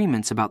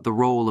disagreements about the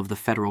role of the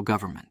federal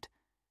government.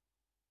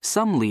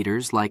 Some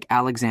leaders, like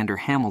Alexander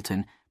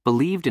Hamilton,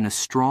 believed in a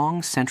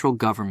strong central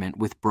government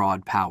with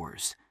broad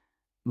powers.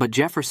 But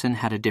Jefferson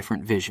had a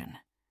different vision.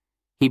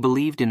 He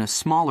believed in a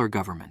smaller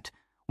government,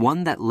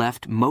 one that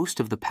left most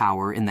of the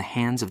power in the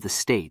hands of the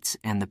states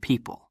and the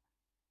people.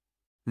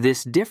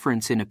 This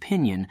difference in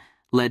opinion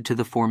led to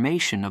the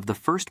formation of the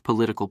first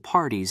political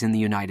parties in the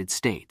United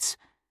States.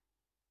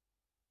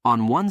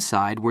 On one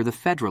side were the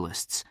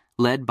Federalists,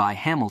 led by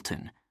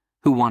Hamilton,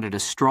 who wanted a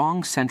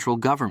strong central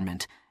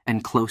government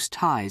and close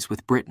ties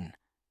with Britain.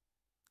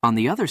 On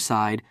the other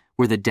side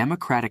were the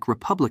Democratic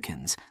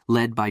Republicans,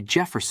 led by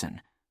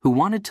Jefferson, who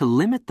wanted to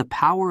limit the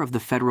power of the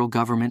federal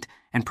government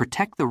and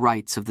protect the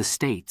rights of the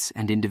states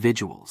and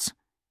individuals.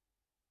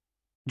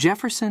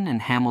 Jefferson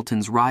and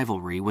Hamilton's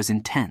rivalry was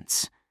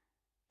intense.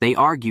 They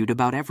argued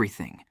about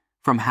everything,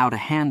 from how to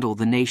handle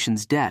the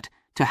nation's debt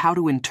to how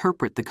to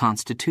interpret the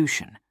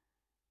Constitution.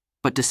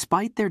 But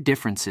despite their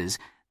differences,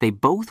 they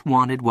both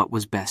wanted what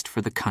was best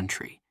for the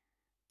country.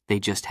 They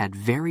just had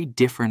very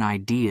different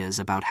ideas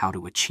about how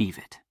to achieve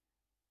it.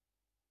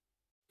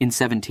 In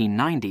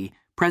 1790,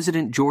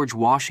 President George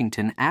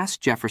Washington asked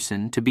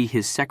Jefferson to be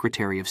his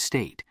Secretary of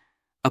State,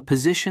 a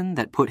position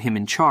that put him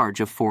in charge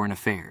of foreign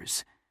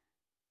affairs.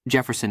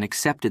 Jefferson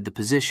accepted the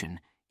position,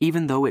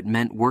 even though it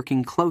meant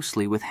working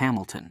closely with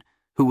Hamilton,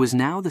 who was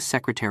now the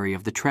Secretary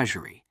of the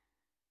Treasury.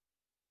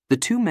 The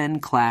two men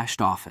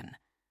clashed often,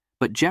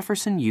 but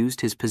Jefferson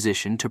used his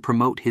position to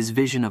promote his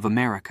vision of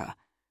America,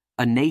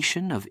 a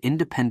nation of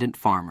independent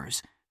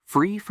farmers,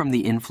 free from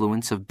the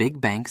influence of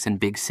big banks and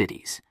big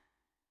cities.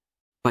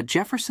 But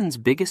Jefferson's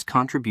biggest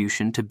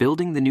contribution to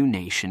building the new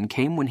nation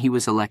came when he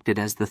was elected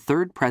as the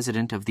third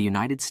President of the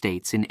United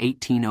States in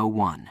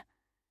 1801.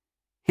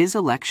 His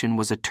election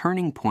was a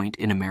turning point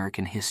in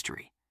American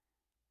history.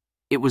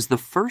 It was the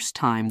first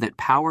time that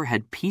power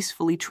had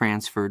peacefully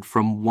transferred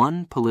from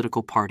one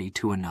political party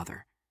to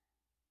another.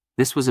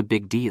 This was a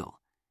big deal.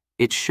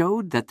 It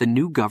showed that the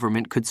new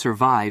government could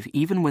survive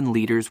even when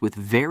leaders with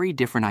very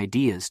different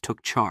ideas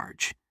took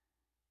charge.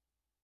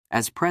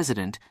 As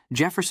president,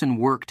 Jefferson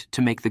worked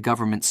to make the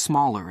government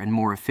smaller and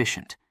more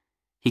efficient.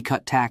 He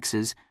cut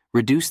taxes,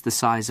 reduced the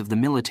size of the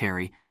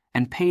military,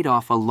 and paid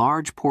off a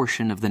large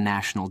portion of the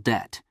national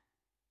debt.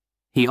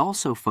 He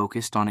also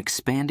focused on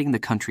expanding the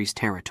country's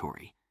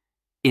territory.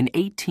 In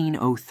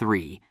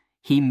 1803,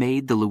 he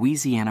made the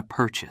Louisiana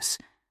Purchase,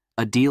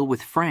 a deal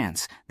with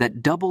France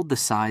that doubled the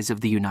size of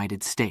the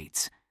United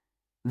States.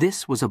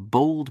 This was a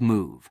bold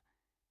move,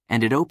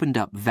 and it opened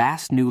up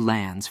vast new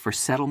lands for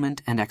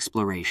settlement and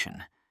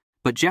exploration.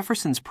 But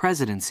Jefferson's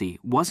presidency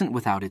wasn't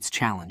without its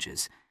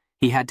challenges.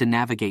 He had to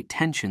navigate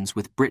tensions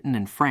with Britain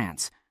and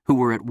France, who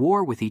were at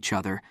war with each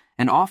other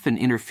and often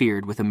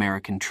interfered with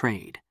American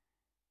trade.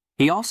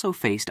 He also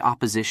faced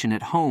opposition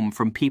at home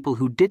from people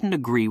who didn't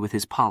agree with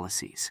his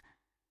policies.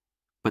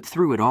 But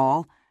through it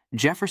all,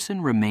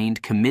 Jefferson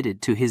remained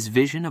committed to his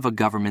vision of a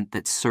government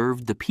that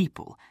served the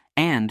people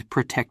and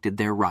protected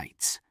their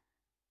rights.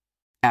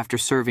 After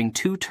serving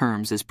 2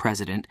 terms as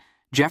president,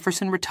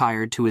 Jefferson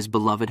retired to his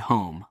beloved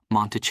home,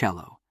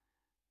 Monticello.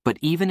 But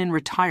even in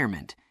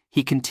retirement,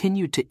 he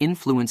continued to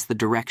influence the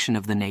direction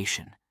of the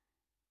nation.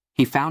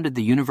 He founded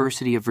the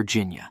University of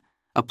Virginia,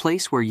 a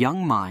place where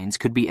young minds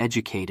could be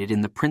educated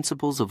in the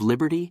principles of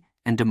liberty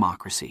and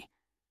democracy.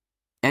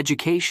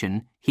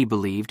 Education, he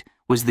believed,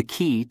 was the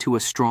key to a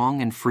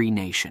strong and free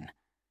nation.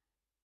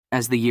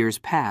 As the years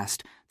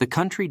passed, the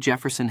country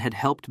Jefferson had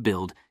helped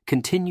build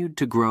continued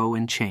to grow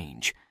and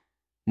change.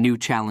 New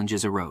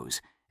challenges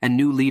arose, and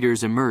new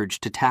leaders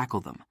emerged to tackle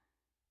them.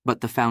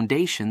 But the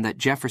foundation that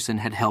Jefferson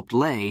had helped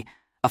lay,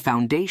 a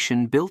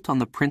foundation built on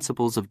the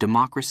principles of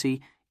democracy,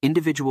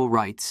 individual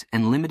rights,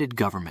 and limited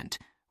government,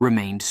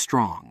 remained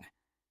strong.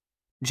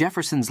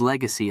 Jefferson's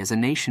legacy as a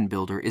nation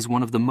builder is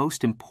one of the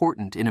most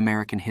important in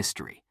American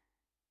history.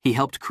 He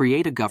helped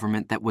create a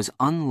government that was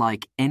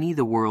unlike any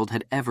the world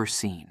had ever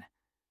seen.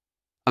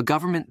 A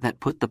government that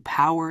put the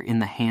power in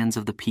the hands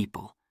of the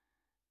people.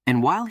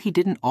 And while he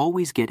didn't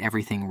always get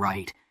everything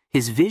right,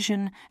 his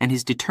vision and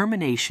his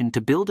determination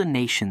to build a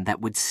nation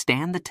that would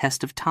stand the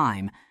test of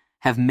time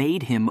have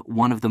made him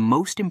one of the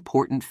most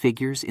important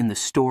figures in the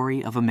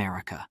story of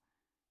America.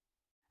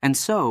 And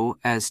so,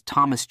 as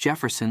Thomas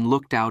Jefferson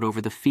looked out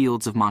over the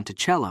fields of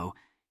Monticello,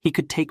 he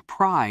could take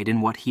pride in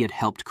what he had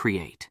helped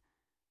create.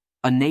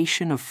 A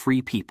nation of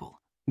free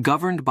people,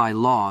 governed by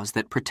laws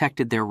that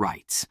protected their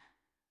rights.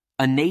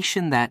 A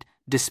nation that,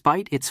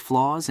 despite its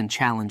flaws and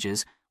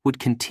challenges, would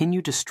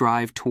continue to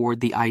strive toward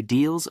the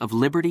ideals of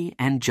liberty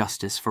and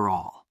justice for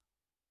all.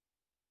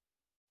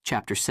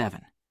 Chapter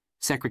 7.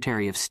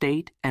 Secretary of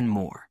State and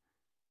More.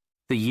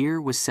 The year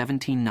was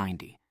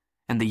 1790,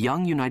 and the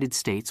young United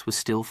States was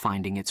still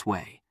finding its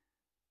way.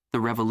 The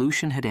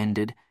Revolution had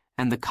ended,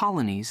 and the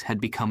colonies had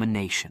become a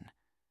nation.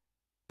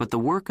 But the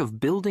work of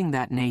building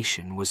that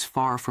nation was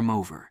far from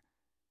over.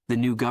 The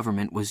new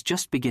government was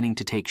just beginning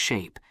to take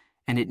shape,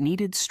 and it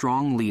needed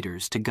strong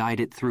leaders to guide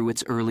it through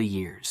its early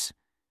years.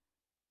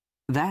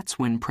 That's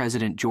when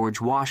President George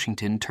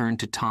Washington turned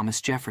to Thomas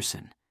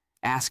Jefferson,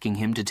 asking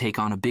him to take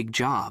on a big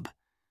job: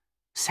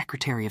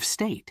 Secretary of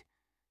State.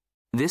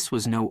 This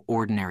was no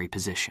ordinary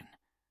position.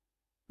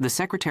 The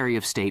Secretary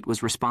of State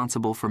was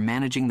responsible for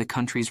managing the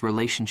country's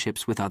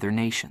relationships with other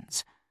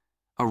nations,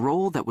 a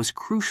role that was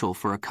crucial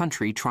for a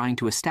country trying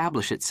to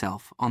establish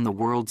itself on the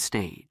world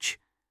stage.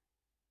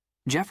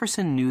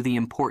 Jefferson knew the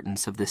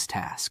importance of this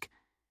task.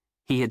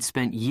 He had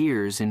spent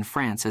years in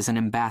France as an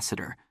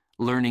ambassador,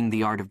 learning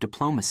the art of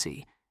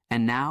diplomacy,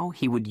 and now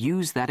he would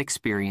use that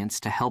experience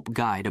to help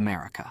guide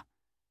America.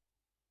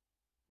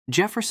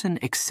 Jefferson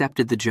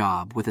accepted the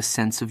job with a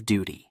sense of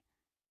duty.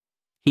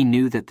 He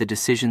knew that the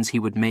decisions he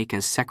would make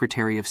as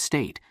Secretary of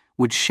State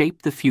would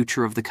shape the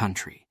future of the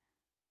country.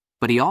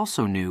 But he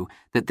also knew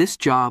that this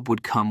job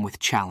would come with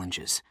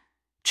challenges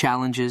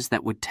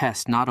that would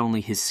test not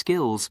only his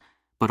skills,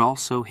 but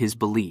also his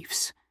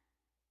beliefs.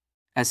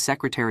 As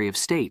Secretary of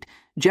State,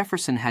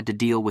 Jefferson had to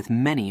deal with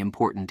many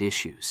important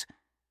issues.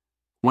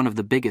 One of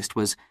the biggest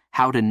was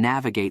how to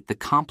navigate the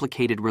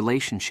complicated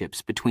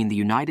relationships between the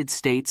United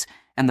States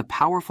and the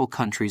powerful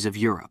countries of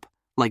Europe,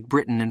 like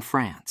Britain and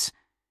France.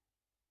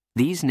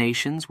 These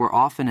nations were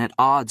often at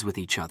odds with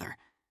each other,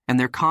 and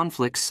their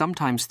conflicts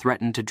sometimes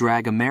threatened to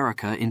drag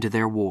America into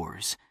their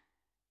wars.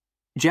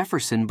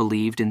 Jefferson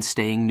believed in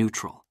staying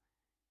neutral.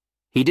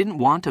 He didn't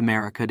want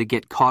America to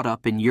get caught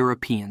up in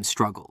European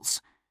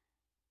struggles.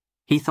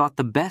 He thought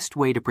the best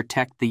way to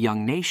protect the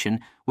young nation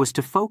was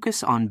to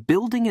focus on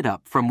building it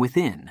up from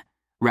within,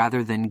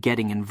 rather than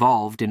getting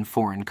involved in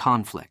foreign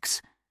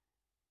conflicts.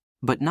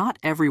 But not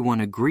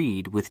everyone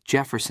agreed with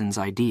Jefferson's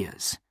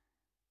ideas.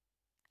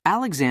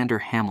 Alexander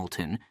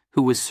Hamilton,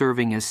 who was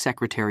serving as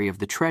Secretary of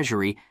the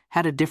Treasury,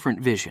 had a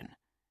different vision.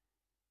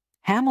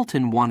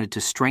 Hamilton wanted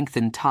to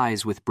strengthen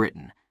ties with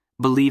Britain,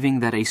 believing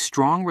that a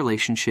strong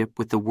relationship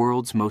with the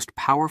world's most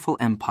powerful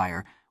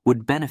empire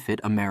would benefit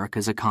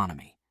America's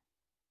economy.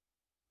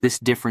 This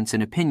difference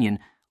in opinion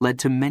led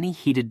to many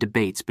heated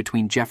debates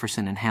between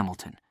Jefferson and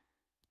Hamilton,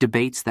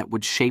 debates that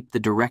would shape the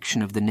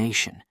direction of the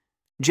nation.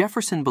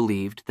 Jefferson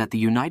believed that the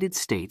United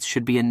States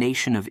should be a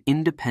nation of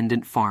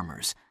independent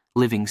farmers,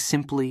 living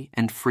simply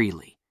and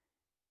freely.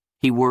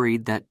 He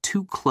worried that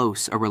too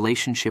close a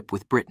relationship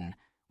with Britain,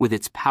 with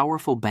its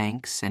powerful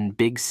banks and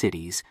big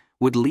cities,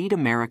 would lead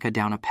America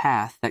down a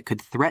path that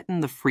could threaten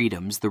the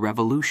freedoms the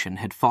Revolution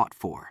had fought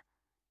for.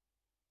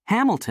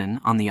 Hamilton,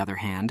 on the other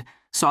hand,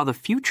 saw the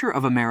future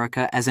of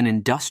America as an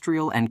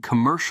industrial and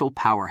commercial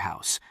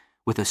powerhouse,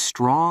 with a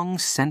strong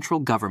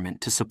central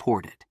government to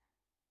support it.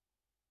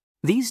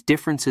 These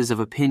differences of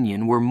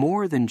opinion were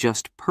more than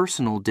just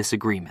personal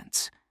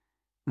disagreements.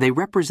 They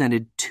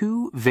represented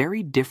two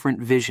very different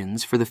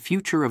visions for the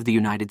future of the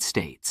United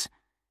States.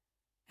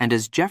 And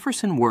as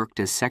Jefferson worked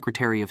as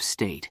Secretary of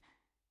State,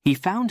 he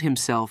found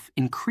himself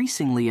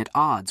increasingly at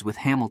odds with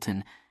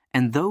Hamilton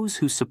and those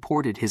who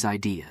supported his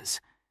ideas.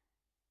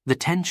 The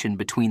tension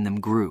between them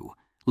grew,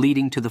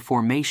 leading to the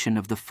formation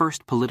of the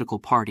first political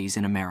parties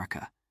in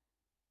America.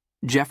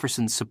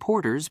 Jefferson's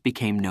supporters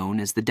became known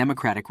as the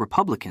Democratic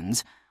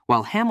Republicans,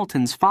 while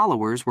Hamilton's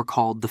followers were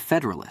called the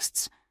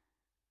Federalists.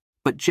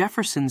 But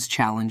Jefferson's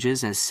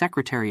challenges as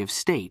Secretary of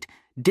State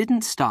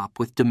didn't stop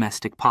with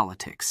domestic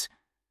politics.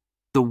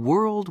 The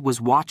world was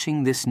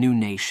watching this new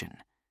nation,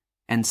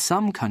 and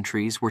some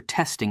countries were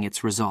testing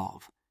its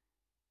resolve.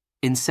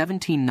 In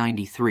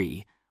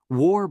 1793,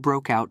 war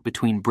broke out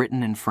between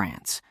Britain and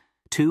France,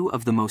 two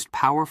of the most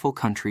powerful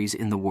countries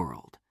in the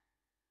world.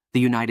 The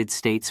United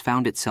States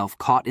found itself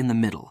caught in the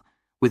middle,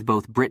 with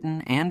both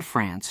Britain and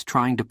France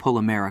trying to pull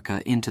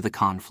America into the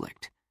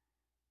conflict.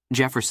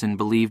 Jefferson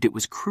believed it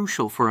was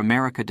crucial for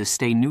America to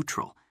stay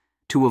neutral,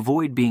 to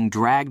avoid being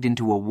dragged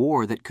into a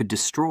war that could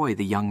destroy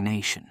the young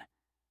nation.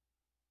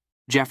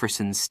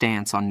 Jefferson's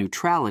stance on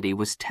neutrality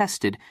was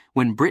tested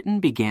when Britain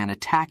began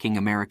attacking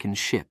American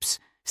ships,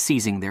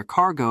 seizing their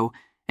cargo,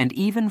 and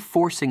even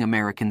forcing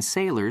American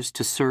sailors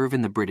to serve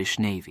in the British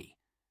Navy.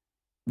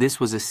 This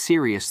was a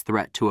serious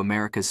threat to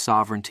America's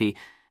sovereignty,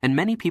 and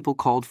many people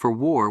called for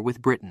war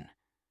with Britain.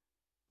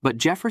 But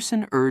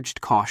Jefferson urged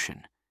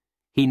caution.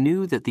 He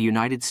knew that the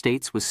United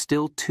States was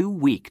still too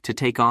weak to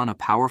take on a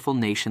powerful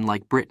nation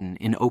like Britain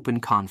in open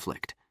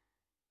conflict.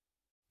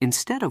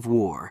 Instead of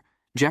war,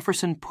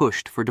 Jefferson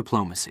pushed for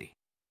diplomacy.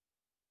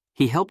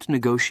 He helped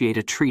negotiate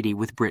a treaty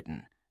with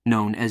Britain,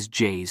 known as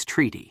Jay's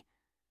Treaty,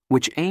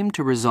 which aimed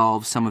to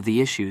resolve some of the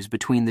issues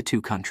between the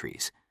two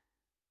countries.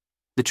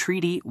 The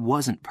treaty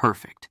wasn't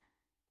perfect.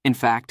 In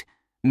fact,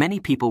 many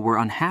people were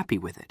unhappy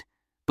with it,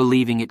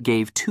 believing it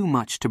gave too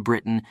much to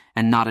Britain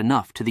and not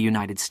enough to the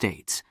United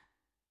States.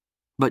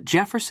 But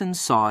Jefferson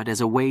saw it as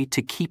a way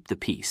to keep the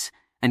peace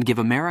and give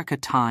America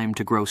time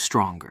to grow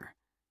stronger.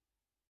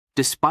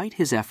 Despite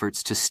his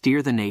efforts to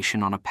steer the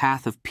nation on a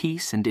path of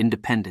peace and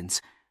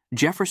independence,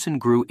 Jefferson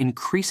grew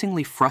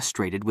increasingly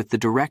frustrated with the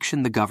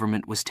direction the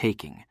government was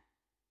taking.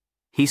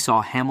 He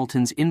saw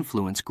Hamilton's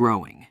influence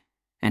growing,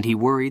 and he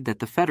worried that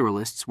the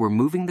Federalists were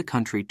moving the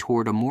country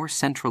toward a more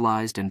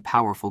centralized and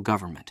powerful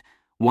government,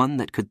 one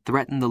that could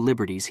threaten the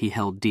liberties he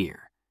held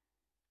dear.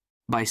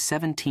 By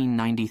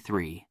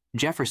 1793,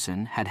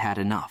 Jefferson had had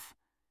enough.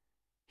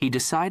 He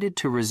decided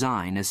to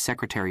resign as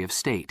Secretary of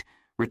State,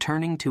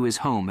 returning to his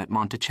home at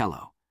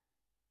Monticello.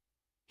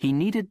 He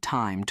needed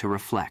time to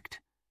reflect,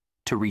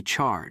 to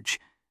recharge,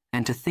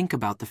 and to think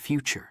about the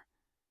future.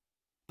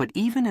 But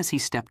even as he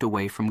stepped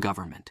away from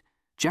government,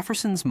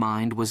 Jefferson's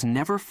mind was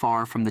never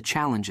far from the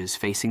challenges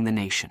facing the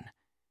nation.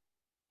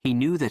 He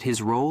knew that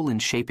his role in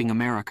shaping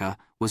America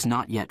was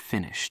not yet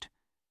finished.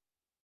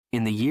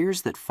 In the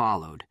years that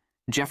followed,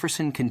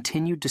 Jefferson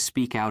continued to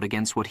speak out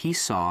against what he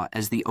saw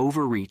as the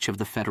overreach of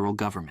the federal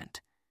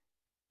government.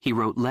 He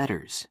wrote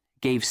letters,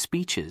 gave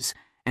speeches,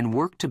 and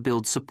worked to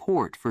build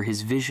support for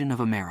his vision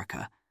of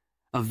America,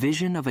 a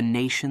vision of a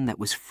nation that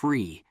was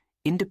free,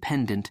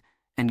 independent,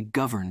 and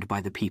governed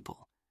by the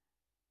people.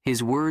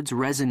 His words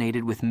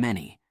resonated with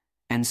many,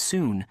 and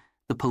soon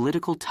the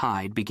political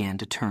tide began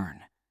to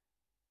turn.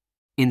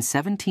 In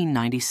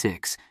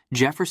 1796,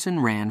 Jefferson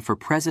ran for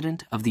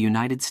President of the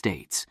United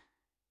States.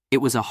 It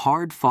was a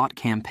hard-fought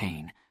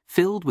campaign,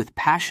 filled with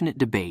passionate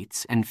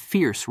debates and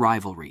fierce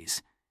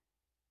rivalries.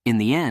 In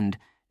the end,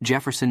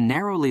 Jefferson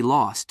narrowly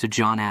lost to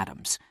John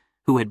Adams,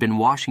 who had been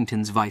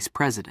Washington's vice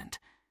president.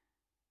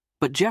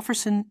 But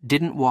Jefferson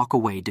didn't walk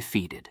away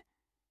defeated.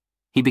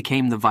 He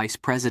became the vice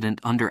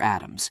president under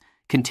Adams,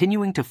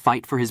 continuing to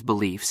fight for his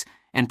beliefs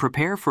and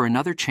prepare for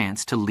another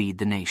chance to lead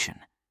the nation.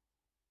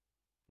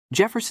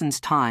 Jefferson's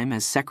time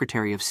as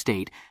Secretary of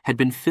State had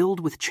been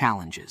filled with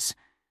challenges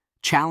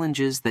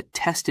that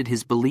tested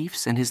his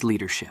beliefs and his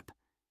leadership.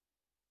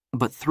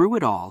 But through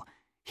it all,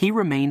 he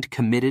remained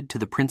committed to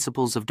the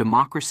principles of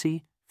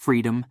democracy,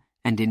 freedom,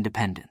 and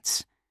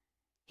independence.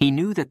 He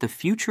knew that the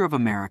future of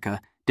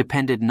America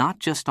depended not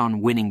just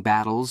on winning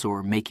battles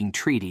or making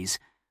treaties,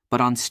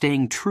 but on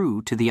staying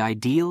true to the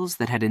ideals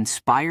that had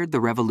inspired the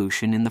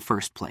Revolution in the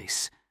first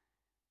place.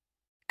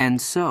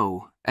 And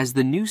so, as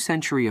the new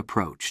century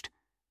approached,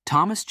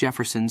 Thomas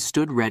Jefferson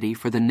stood ready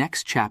for the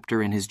next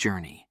chapter in his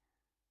journey,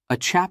 a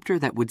chapter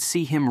that would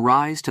see him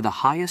rise to the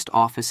highest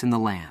office in the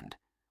land,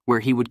 where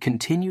he would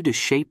continue to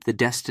shape the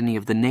destiny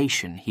of the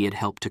nation he had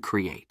helped to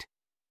create.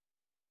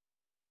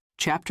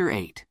 Chapter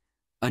 8.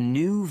 A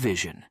New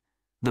Vision.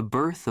 The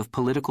Birth of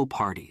Political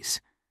Parties.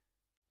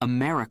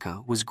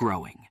 America was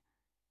growing.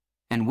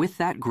 And with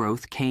that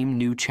growth came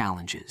new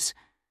challenges.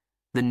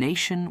 The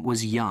nation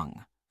was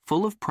young,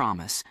 full of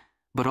promise,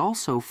 but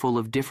also full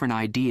of different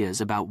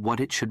ideas about what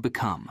it should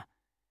become.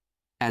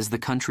 As the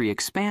country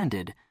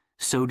expanded,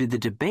 so did the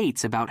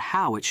debates about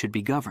how it should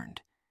be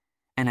governed.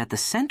 And at the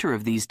center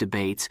of these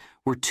debates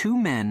were two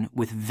men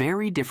with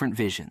very different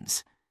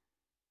visions: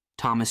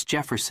 Thomas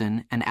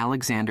Jefferson and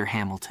Alexander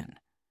Hamilton.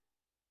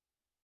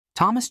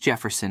 Thomas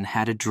Jefferson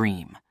had a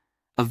dream,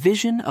 a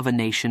vision of a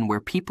nation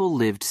where people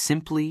lived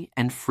simply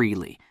and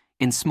freely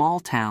in small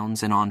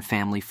towns and on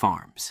family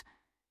farms.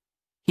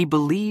 He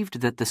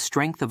believed that the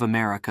strength of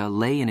America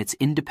lay in its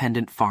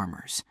independent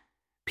farmers,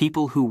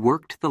 people who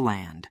worked the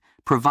land,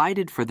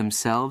 provided for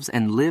themselves,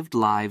 and lived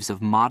lives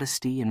of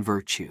modesty and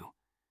virtue.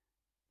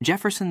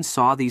 Jefferson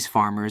saw these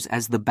farmers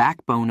as the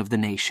backbone of the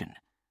nation,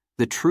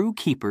 the true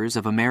keepers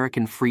of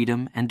American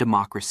freedom and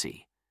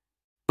democracy.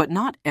 But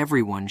not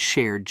everyone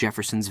shared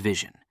Jefferson's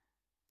vision.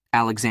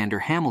 Alexander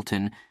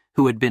Hamilton,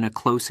 who had been a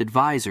close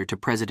advisor to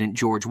President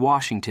George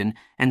Washington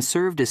and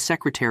served as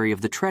Secretary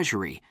of the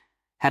Treasury,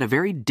 had a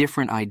very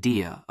different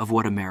idea of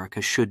what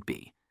America should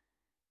be.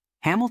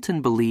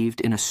 Hamilton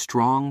believed in a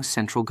strong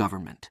central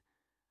government,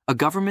 a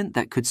government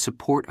that could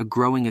support a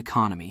growing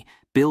economy,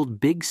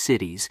 build big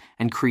cities,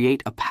 and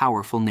create a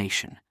powerful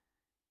nation.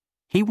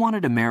 He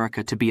wanted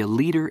America to be a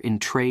leader in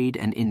trade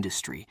and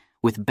industry,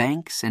 with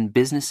banks and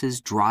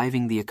businesses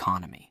driving the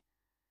economy.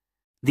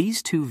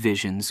 These two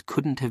visions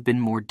couldn't have been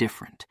more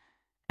different,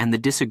 and the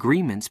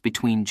disagreements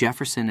between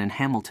Jefferson and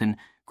Hamilton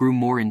grew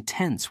more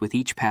intense with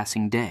each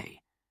passing day.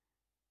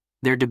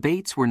 Their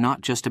debates were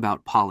not just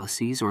about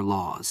policies or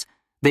laws,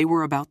 they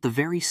were about the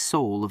very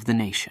soul of the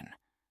nation.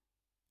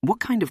 What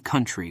kind of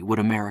country would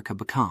America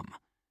become?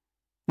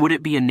 Would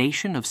it be a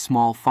nation of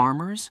small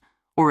farmers,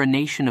 or a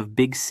nation of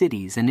big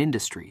cities and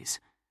industries?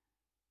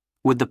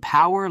 Would the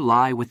power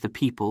lie with the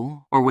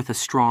people, or with a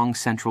strong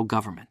central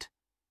government?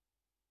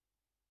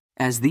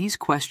 As these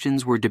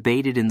questions were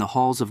debated in the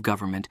halls of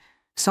government,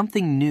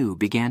 something new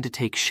began to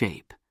take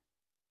shape: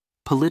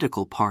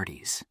 political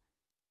parties.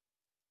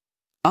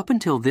 Up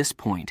until this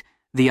point,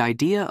 the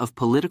idea of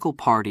political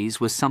parties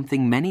was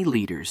something many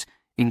leaders,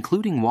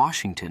 including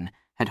Washington,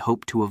 had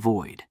hoped to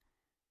avoid.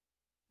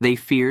 They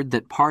feared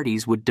that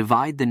parties would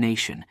divide the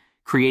nation,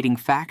 creating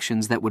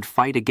factions that would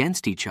fight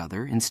against each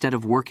other instead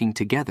of working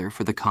together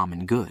for the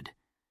common good.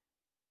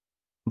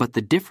 But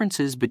the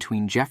differences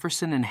between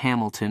Jefferson and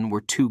Hamilton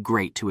were too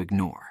great to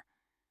ignore.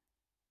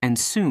 And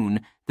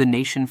soon, the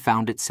nation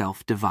found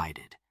itself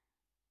divided.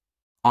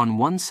 On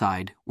one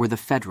side were the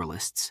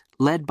Federalists,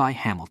 led by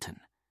Hamilton.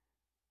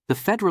 The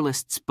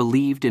Federalists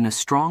believed in a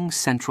strong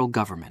central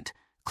government,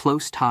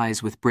 close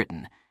ties with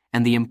Britain,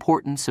 and the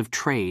importance of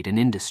trade and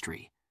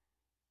industry.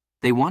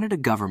 They wanted a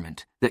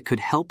government that could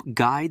help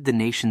guide the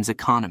nation's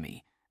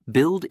economy,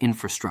 build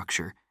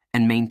infrastructure,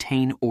 and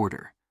maintain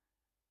order.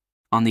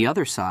 On the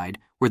other side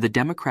were the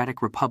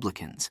Democratic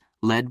Republicans,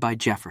 led by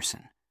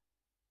Jefferson.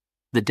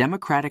 The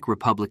Democratic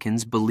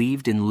Republicans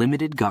believed in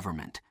limited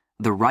government,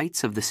 the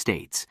rights of the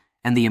states,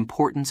 and the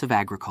importance of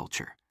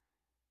agriculture.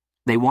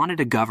 They wanted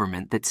a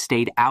government that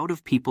stayed out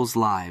of people's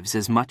lives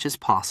as much as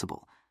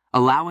possible,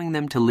 allowing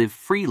them to live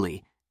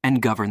freely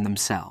and govern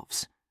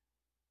themselves.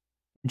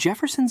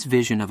 Jefferson's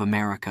vision of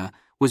America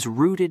was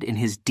rooted in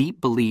his deep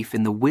belief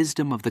in the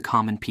wisdom of the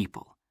common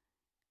people.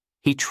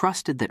 He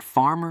trusted that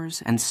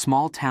farmers and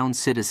small-town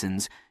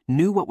citizens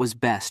knew what was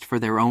best for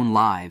their own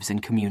lives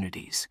and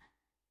communities.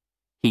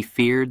 He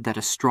feared that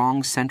a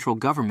strong central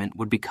government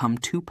would become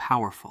too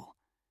powerful,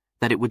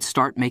 that it would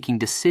start making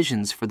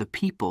decisions for the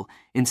people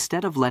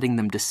instead of letting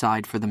them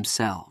decide for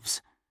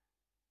themselves.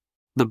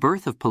 The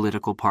birth of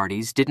political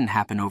parties didn't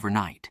happen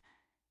overnight.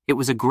 It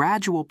was a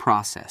gradual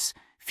process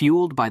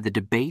fueled by the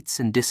debates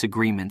and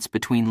disagreements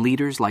between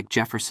leaders like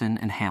Jefferson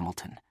and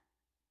Hamilton.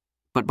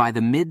 But by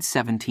the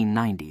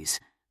mid-1790s,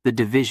 the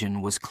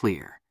division was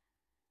clear.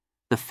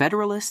 The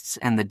Federalists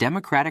and the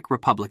Democratic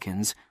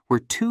Republicans were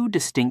two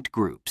distinct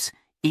groups,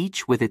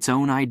 each with its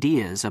own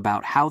ideas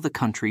about how the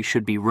country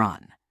should be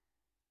run.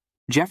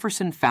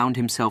 Jefferson found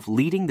himself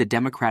leading the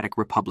Democratic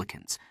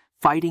Republicans,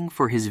 fighting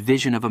for his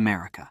vision of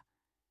America.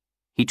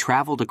 He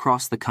traveled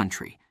across the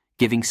country,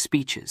 giving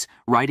speeches,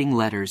 writing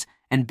letters,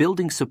 and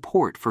building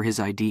support for his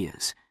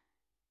ideas.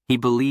 He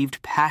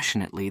believed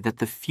passionately that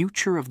the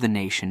future of the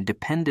nation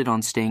depended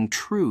on staying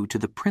true to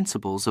the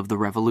principles of the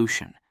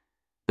Revolution,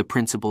 the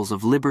principles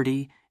of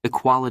liberty,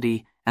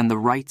 equality, and the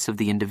rights of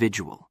the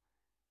individual.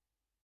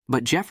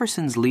 But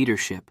Jefferson's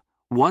leadership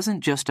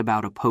wasn't just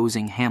about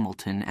opposing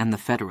Hamilton and the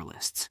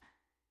Federalists.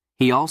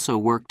 He also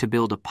worked to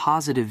build a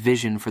positive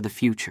vision for the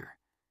future.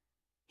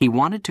 He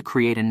wanted to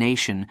create a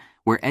nation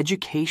where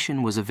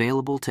education was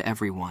available to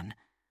everyone,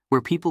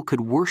 where people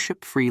could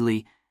worship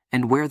freely,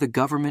 and where the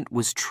government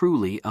was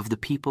truly of the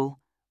people,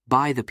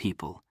 by the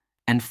people,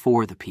 and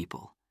for the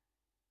people.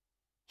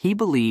 He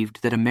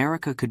believed that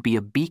America could be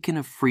a beacon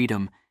of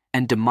freedom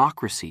and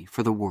democracy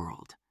for the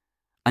world,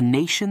 a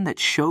nation that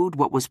showed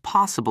what was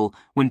possible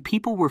when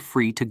people were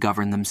free to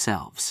govern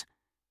themselves.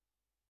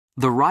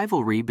 The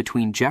rivalry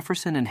between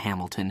Jefferson and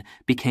Hamilton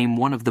became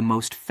one of the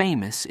most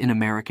famous in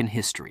American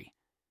history.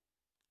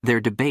 Their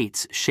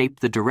debates shaped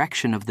the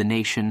direction of the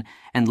nation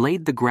and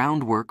laid the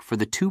groundwork for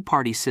the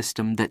two-party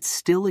system that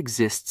still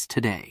exists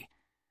today.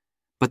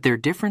 But their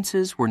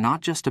differences were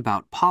not just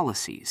about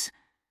policies.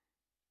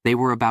 They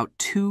were about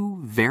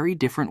two very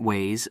different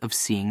ways of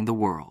seeing the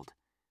world.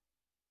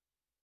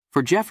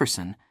 For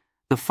Jefferson,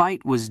 the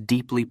fight was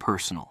deeply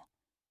personal.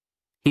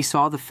 He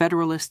saw the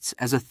Federalists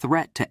as a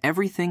threat to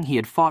everything he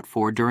had fought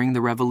for during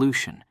the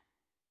Revolution.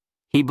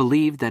 He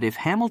believed that if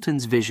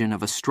Hamilton's vision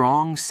of a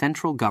strong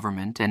central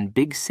government and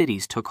big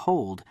cities took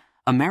hold,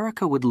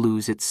 America would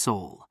lose its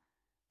soul.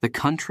 The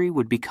country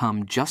would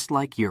become just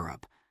like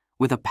Europe,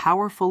 with a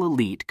powerful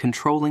elite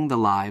controlling the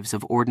lives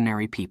of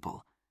ordinary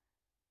people.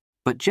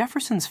 But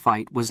Jefferson's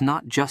fight was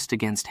not just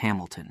against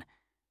Hamilton.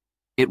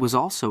 It was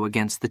also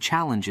against the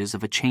challenges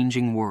of a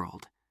changing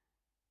world.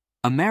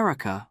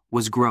 America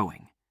was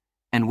growing,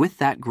 and with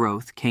that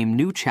growth came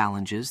new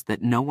challenges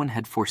that no one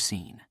had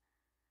foreseen.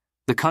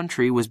 The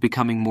country was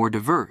becoming more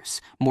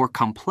diverse, more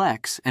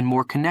complex, and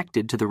more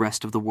connected to the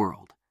rest of the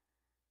world.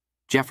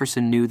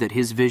 Jefferson knew that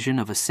his vision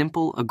of a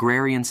simple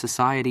agrarian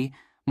society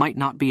might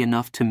not be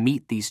enough to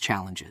meet these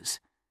challenges.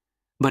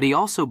 But he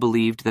also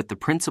believed that the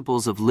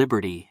principles of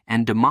liberty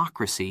and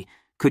democracy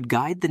could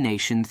guide the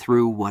nation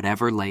through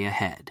whatever lay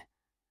ahead.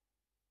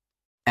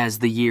 As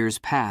the years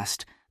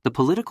passed, the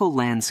political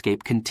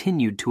landscape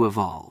continued to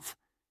evolve.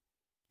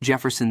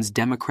 Jefferson's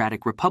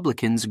Democratic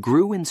Republicans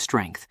grew in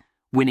strength,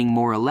 winning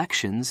more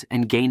elections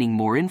and gaining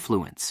more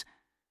influence.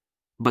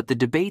 But the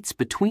debates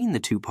between the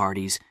two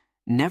parties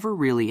never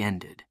really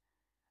ended.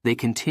 They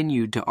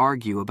continued to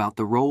argue about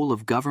the role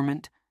of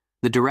government,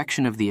 the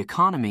direction of the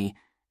economy,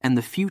 and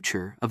the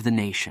future of the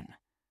nation.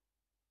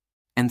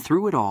 And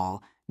through it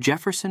all,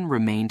 Jefferson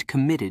remained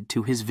committed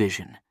to his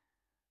vision.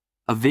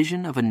 A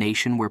vision of a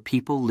nation where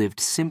people lived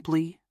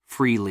simply,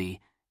 freely,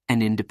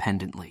 and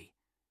independently.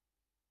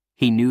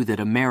 He knew that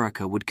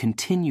America would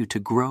continue to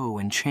grow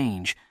and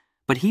change,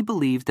 but he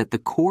believed that the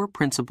core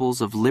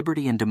principles of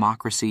liberty and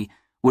democracy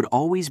would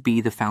always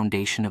be the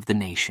foundation of the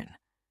nation.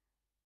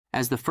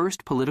 As the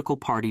first political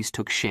parties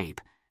took shape,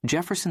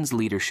 Jefferson's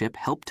leadership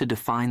helped to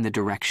define the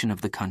direction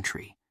of the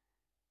country.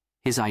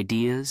 His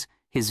ideas,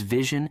 his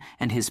vision,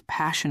 and his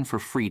passion for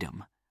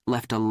freedom,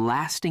 left a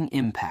lasting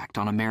impact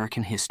on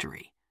American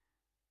history.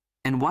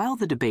 And while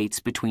the debates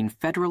between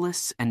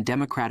Federalists and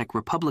Democratic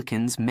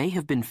Republicans may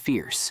have been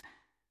fierce,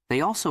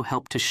 they also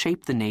helped to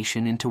shape the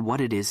nation into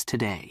what it is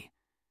today.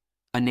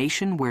 A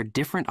nation where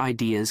different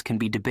ideas can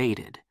be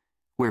debated,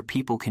 where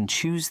people can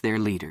choose their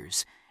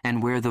leaders,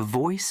 and where the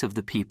voice of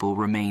the people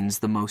remains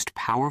the most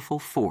powerful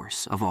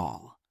force of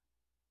all.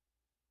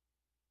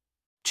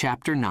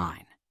 Chapter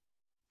 9.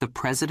 The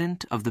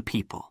President of the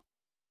People.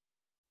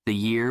 The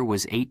year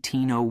was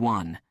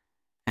 1801,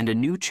 and a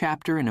new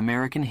chapter in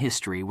American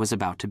history was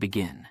about to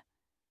begin.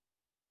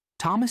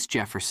 Thomas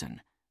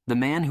Jefferson, the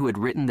man who had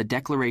written the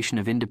Declaration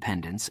of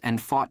Independence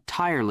and fought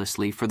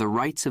tirelessly for the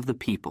rights of the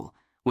people,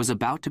 was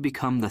about to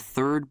become the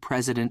third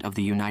President of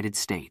the United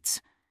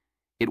States.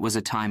 It was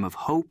a time of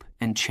hope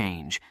and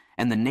change,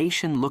 and the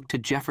nation looked to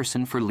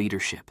Jefferson for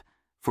leadership,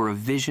 for a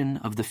vision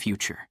of the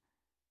future.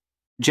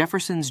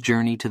 Jefferson's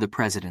journey to the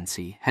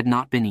presidency had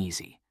not been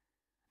easy.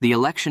 The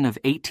election of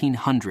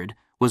 1800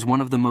 was one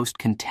of the most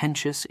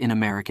contentious in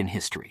American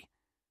history.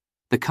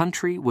 The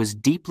country was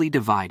deeply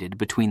divided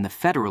between the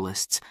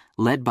Federalists,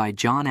 led by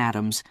John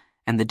Adams,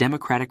 and the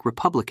Democratic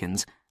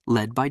Republicans,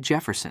 led by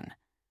Jefferson.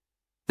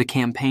 The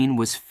campaign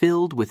was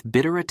filled with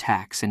bitter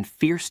attacks and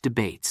fierce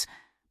debates,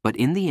 but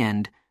in the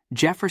end,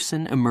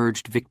 Jefferson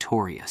emerged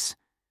victorious.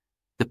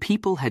 The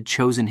people had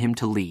chosen him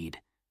to lead,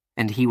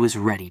 and he was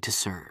ready to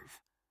serve.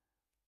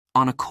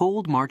 On a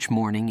cold March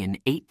morning in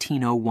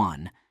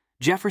 1801,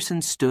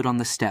 Jefferson stood on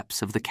the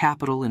steps of the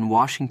Capitol in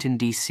Washington,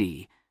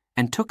 D.C.,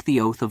 and took the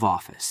oath of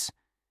office.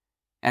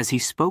 As he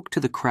spoke to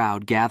the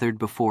crowd gathered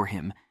before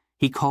him,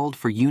 he called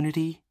for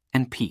unity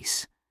and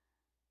peace.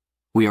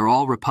 "We are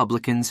all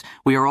Republicans,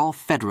 we are all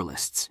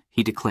Federalists,"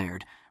 he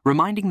declared,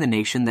 reminding the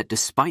nation that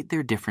despite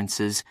their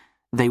differences,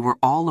 they were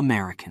all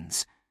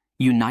Americans,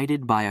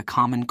 united by a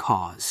common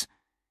cause.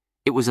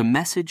 It was a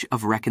message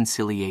of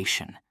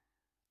reconciliation,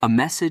 a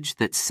message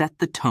that set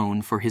the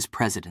tone for his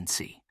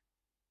presidency.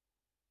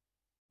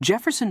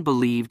 Jefferson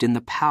believed in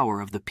the power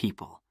of the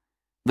people,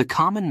 the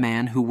common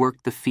man who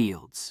worked the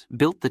fields,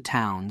 built the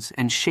towns,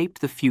 and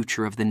shaped the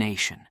future of the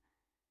nation.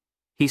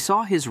 He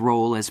saw his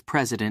role as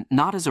president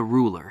not as a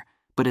ruler,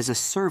 but as a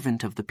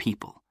servant of the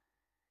people.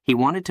 He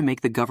wanted to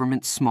make the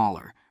government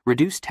smaller,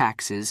 reduce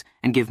taxes,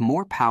 and give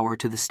more power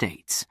to the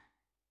states.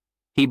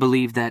 He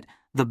believed that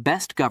the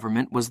best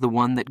government was the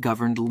one that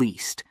governed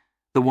least,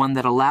 the one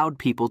that allowed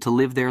people to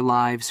live their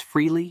lives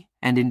freely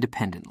and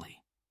independently.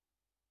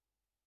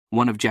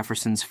 One of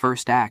Jefferson's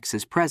first acts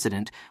as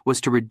president was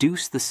to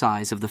reduce the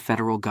size of the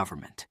federal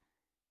government.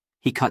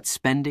 He cut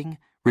spending,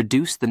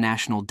 reduced the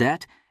national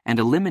debt, and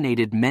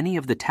eliminated many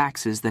of the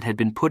taxes that had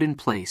been put in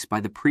place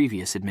by the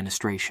previous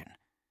administration.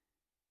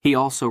 He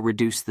also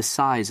reduced the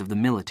size of the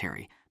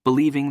military,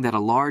 believing that a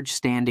large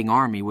standing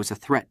army was a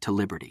threat to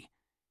liberty.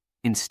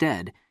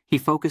 Instead, he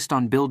focused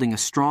on building a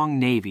strong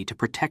navy to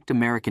protect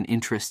American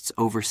interests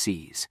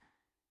overseas.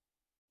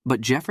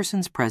 But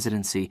Jefferson's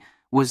presidency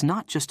was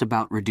not just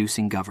about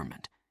reducing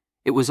government.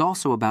 It was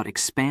also about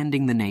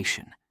expanding the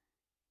nation.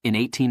 In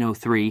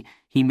 1803,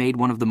 he made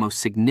one of the most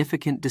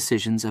significant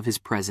decisions of his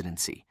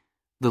presidency,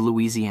 the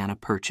Louisiana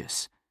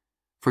Purchase.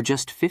 For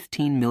just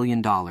 $15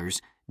 million,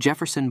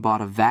 Jefferson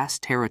bought a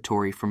vast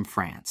territory from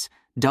France,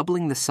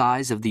 doubling the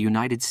size of the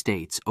United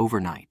States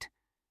overnight.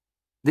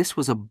 This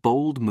was a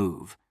bold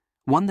move,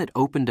 one that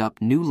opened up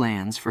new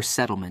lands for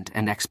settlement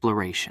and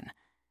exploration.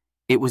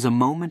 It was a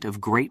moment of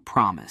great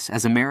promise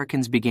as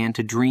Americans began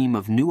to dream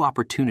of new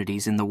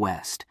opportunities in the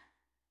West.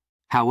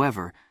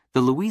 However, the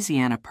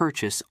Louisiana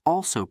Purchase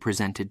also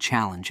presented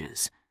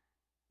challenges.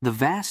 The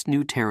vast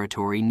new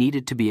territory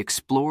needed to be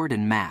explored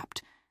and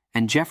mapped,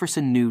 and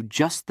Jefferson knew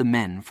just the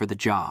men for the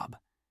job.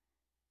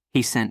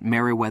 He sent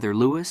Meriwether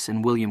Lewis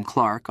and William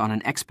Clark on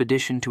an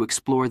expedition to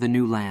explore the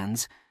new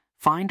lands,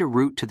 find a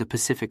route to the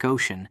Pacific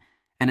Ocean,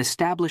 and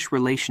establish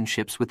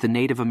relationships with the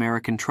Native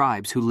American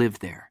tribes who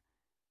lived there.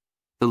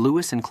 The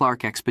Lewis and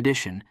Clark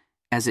expedition,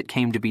 as it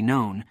came to be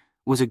known,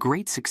 was a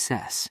great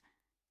success.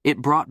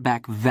 It brought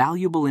back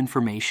valuable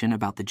information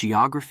about the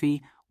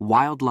geography,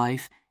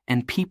 wildlife,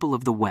 and people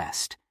of the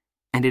West,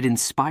 and it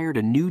inspired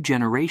a new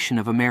generation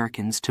of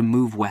Americans to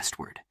move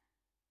westward.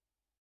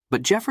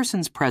 But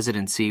Jefferson's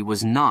presidency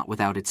was not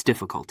without its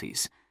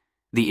difficulties.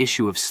 The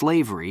issue of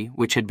slavery,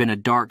 which had been a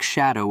dark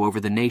shadow over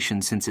the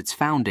nation since its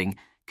founding,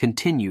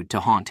 continued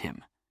to haunt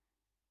him.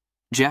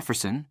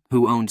 Jefferson,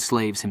 who owned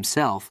slaves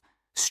himself,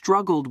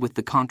 struggled with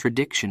the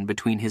contradiction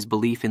between his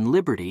belief in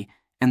liberty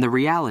and the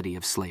reality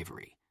of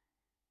slavery.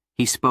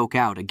 He spoke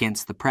out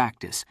against the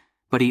practice,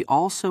 but he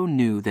also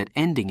knew that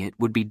ending it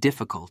would be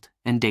difficult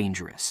and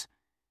dangerous.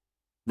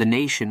 The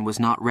nation was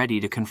not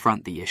ready to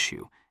confront the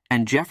issue,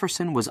 and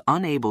Jefferson was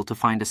unable to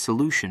find a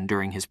solution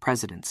during his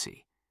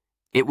presidency.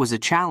 It was a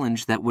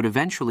challenge that would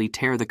eventually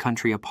tear the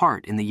country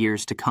apart in the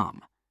years to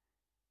come.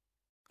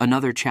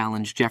 Another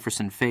challenge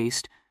Jefferson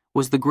faced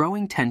was the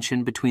growing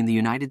tension between the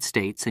United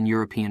States and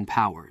European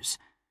powers.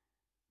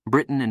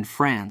 Britain and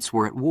France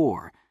were at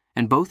war,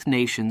 and both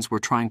nations were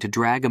trying to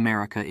drag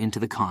America into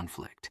the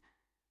conflict.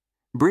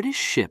 British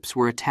ships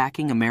were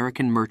attacking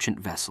American merchant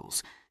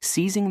vessels,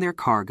 seizing their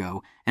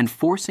cargo and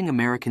forcing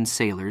American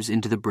sailors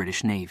into the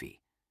British Navy.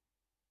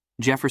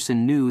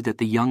 Jefferson knew that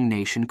the young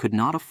nation could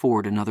not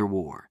afford another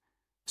war,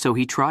 so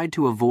he tried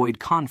to avoid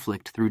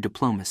conflict through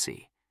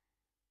diplomacy.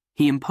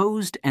 He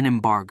imposed an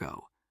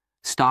embargo,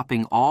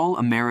 stopping all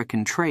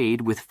American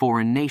trade with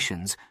foreign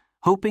nations,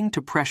 hoping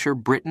to pressure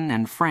Britain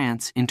and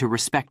France into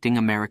respecting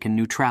American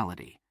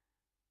neutrality.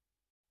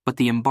 But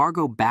the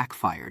embargo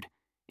backfired.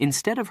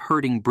 Instead of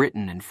hurting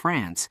Britain and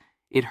France,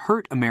 it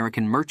hurt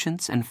American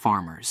merchants and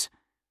farmers.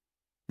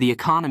 The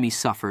economy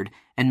suffered,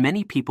 and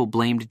many people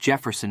blamed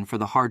Jefferson for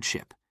the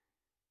hardship.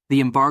 The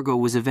embargo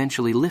was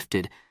eventually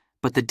lifted,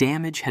 but the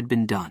damage had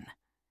been done.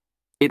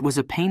 It was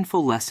a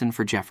painful lesson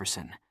for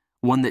Jefferson,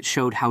 one that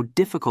showed how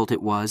difficult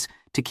it was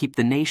to keep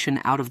the nation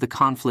out of the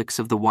conflicts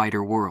of the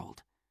wider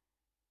world.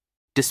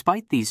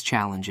 Despite these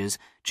challenges,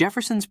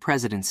 Jefferson's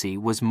presidency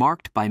was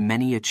marked by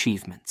many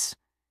achievements.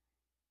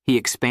 He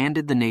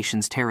expanded the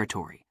nation's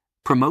territory,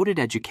 promoted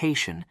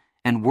education,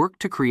 and worked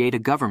to create a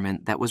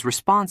government that was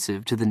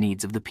responsive to the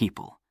needs of the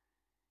people.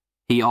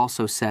 He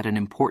also set an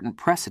important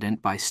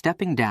precedent by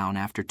stepping down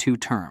after 2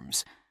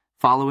 terms,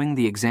 following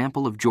the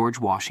example of George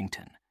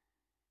Washington.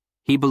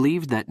 He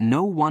believed that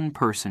no one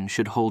person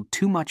should hold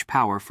too much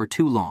power for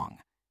too long,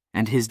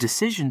 and his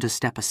decision to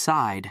step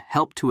aside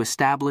helped to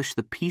establish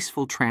the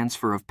peaceful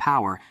transfer of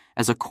power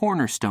as a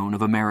cornerstone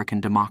of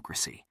American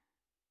democracy.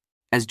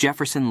 As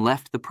Jefferson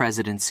left the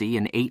presidency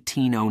in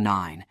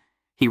 1809,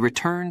 he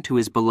returned to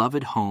his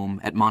beloved home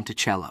at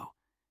Monticello.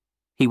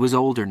 He was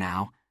older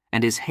now,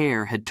 and his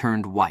hair had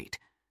turned white,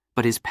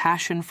 but his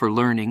passion for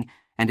learning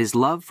and his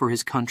love for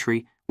his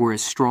country were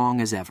as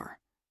strong as ever.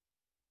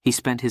 He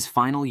spent his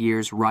final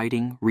years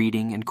writing,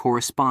 reading, and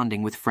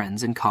corresponding with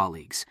friends and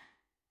colleagues.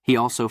 He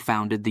also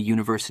founded the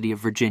University of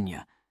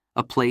Virginia,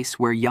 a place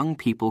where young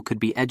people could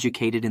be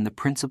educated in the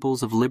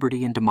principles of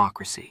liberty and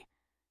democracy.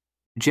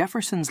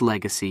 Jefferson's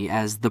legacy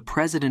as the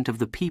President of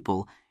the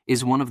People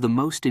is one of the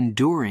most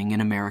enduring in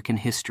American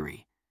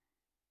history.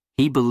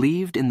 He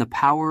believed in the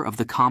power of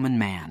the common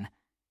man,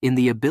 in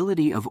the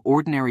ability of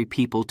ordinary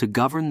people to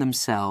govern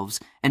themselves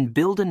and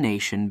build a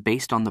nation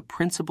based on the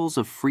principles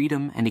of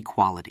freedom and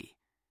equality.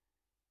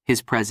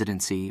 His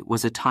presidency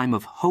was a time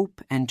of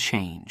hope and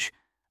change,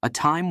 a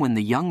time when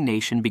the young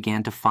nation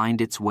began to find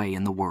its way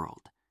in the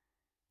world.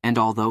 And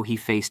although he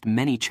faced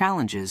many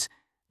challenges,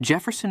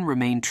 Jefferson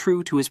remained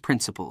true to his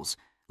principles,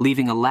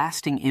 leaving a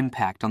lasting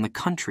impact on the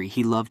country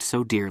he loved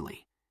so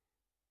dearly.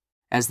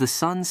 As the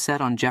sun set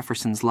on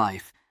Jefferson's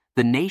life,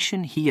 the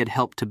nation he had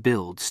helped to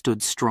build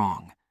stood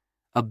strong,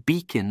 a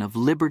beacon of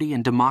liberty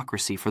and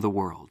democracy for the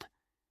world.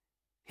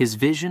 His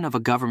vision of a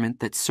government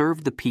that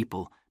served the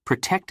people,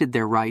 protected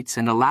their rights,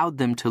 and allowed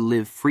them to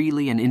live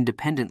freely and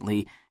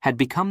independently had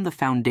become the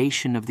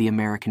foundation of the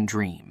American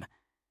dream.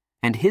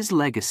 And his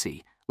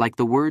legacy, like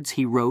the words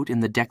he wrote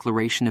in the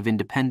Declaration of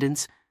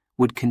Independence,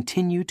 would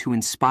continue to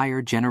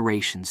inspire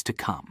generations to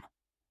come.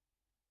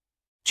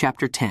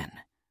 Chapter 10.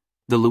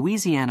 The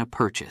Louisiana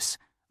Purchase,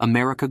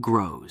 America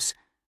Grows.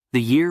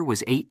 The year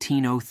was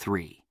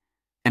 1803,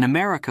 and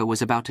America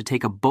was about to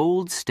take a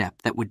bold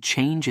step that would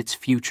change its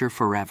future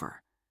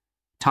forever.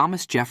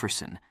 Thomas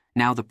Jefferson,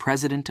 now the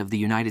President of the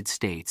United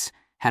States,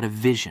 had a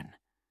vision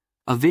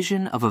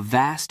of a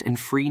vast and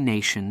free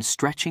nation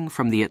stretching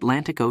from the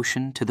Atlantic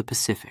Ocean to the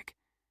Pacific.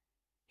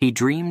 He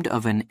dreamed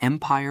of an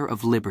empire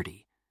of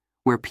liberty,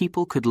 where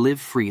people could live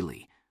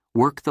freely,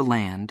 work the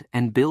land,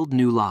 and build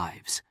new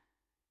lives.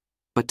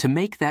 But to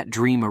make that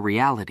dream a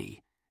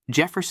reality,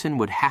 Jefferson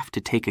would have to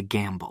take a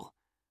gamble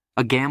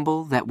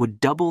that would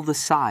double the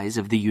size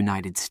of the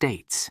United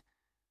States.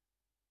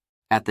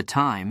 At the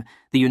time,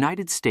 the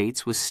United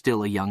States was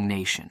still a young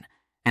nation,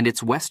 and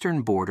its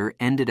western border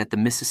ended at the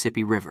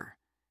Mississippi River.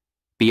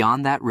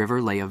 Beyond that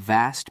river lay a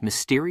vast,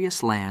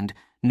 mysterious land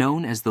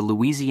known as the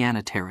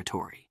Louisiana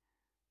Territory.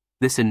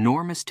 This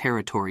enormous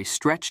territory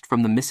stretched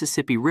from the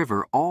Mississippi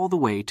River all the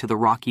way to the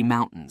Rocky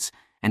Mountains,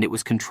 and it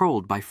was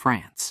controlled by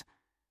France.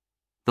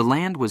 The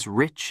land was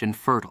rich and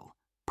fertile,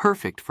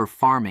 perfect for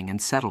farming and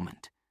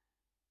settlement,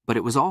 but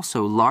it was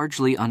also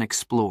largely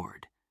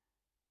unexplored.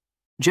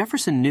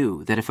 Jefferson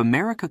knew that if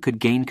America could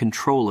gain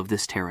control of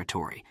this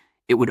territory,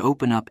 it would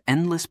open up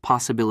endless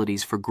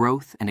possibilities for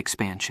growth and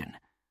expansion.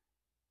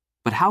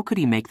 But how could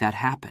he make that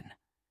happen?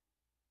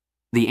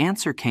 The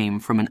answer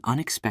came from an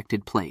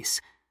unexpected place: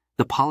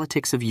 the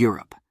politics of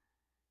Europe.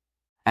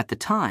 At the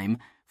time,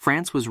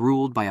 France was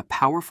ruled by a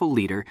powerful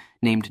leader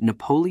named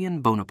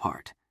Napoleon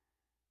Bonaparte.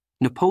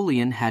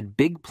 Napoleon had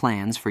big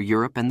plans for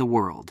Europe and the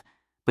world,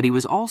 but he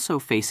was also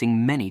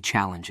facing many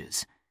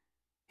challenges.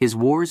 His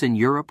wars in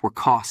Europe were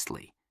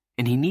costly,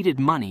 and he needed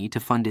money to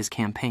fund his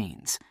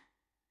campaigns.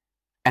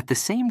 At the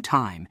same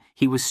time,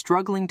 he was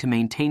struggling to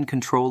maintain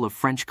control of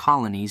French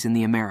colonies in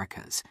the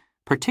Americas,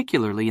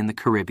 particularly in the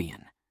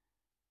Caribbean.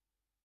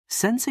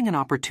 Sensing an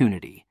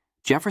opportunity,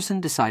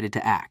 Jefferson decided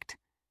to act.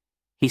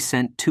 He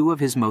sent 2 of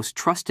his most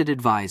trusted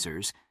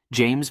advisors,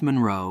 James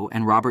Monroe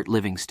and Robert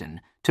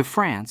Livingston, to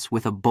France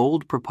with a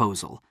bold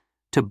proposal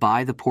to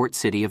buy the port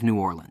city of New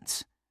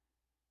Orleans.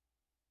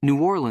 New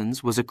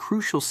Orleans was a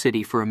crucial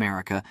city for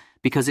America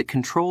because it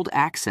controlled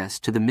access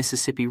to the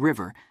Mississippi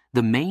River,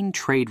 the main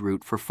trade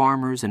route for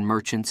farmers and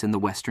merchants in the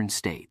western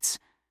states.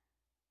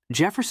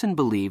 Jefferson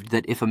believed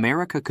that if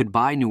America could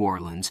buy New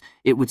Orleans,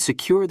 it would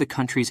secure the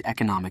country's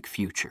economic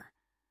future.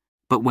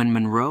 But when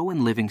Monroe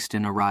and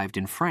Livingston arrived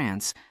in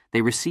France,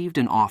 they received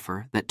an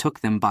offer that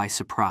took them by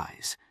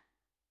surprise.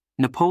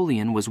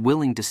 Napoleon was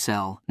willing to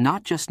sell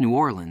not just New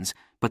Orleans,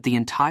 but the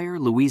entire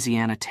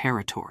Louisiana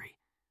Territory.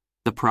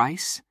 The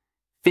price?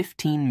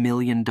 $15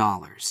 million,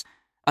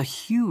 a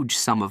huge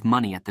sum of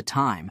money at the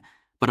time,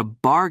 but a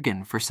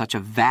bargain for such a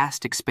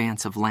vast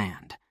expanse of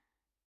land.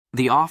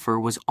 The offer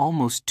was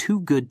almost too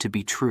good to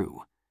be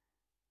true.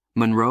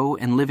 Monroe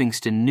and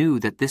Livingston knew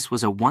that this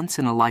was a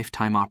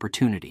once-in-a-lifetime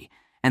opportunity,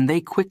 and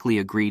they quickly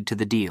agreed to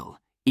the deal,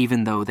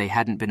 even though they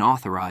hadn't been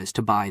authorized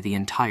to buy the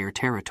entire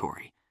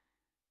territory.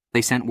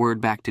 They sent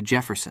word back to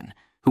Jefferson,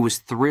 who was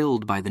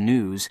thrilled by the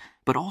news,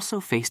 but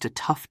also faced a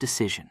tough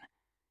decision.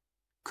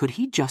 Could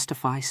he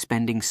justify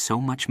spending so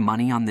much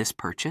money on this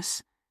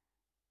purchase?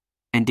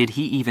 And did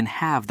he even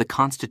have the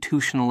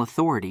constitutional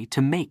authority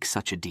to make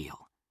such a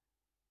deal?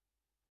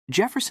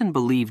 Jefferson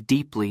believed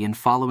deeply in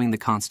following the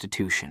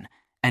Constitution,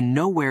 and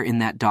nowhere in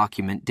that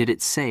document did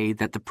it say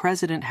that the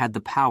president had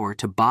the power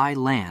to buy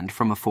land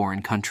from a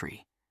foreign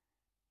country.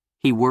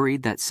 He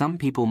worried that some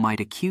people might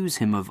accuse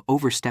him of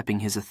overstepping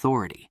his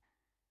authority.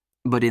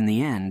 But in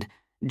the end,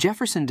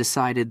 Jefferson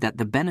decided that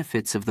the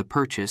benefits of the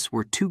purchase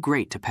were too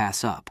great to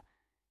pass up.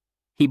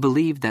 He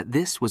believed that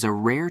this was a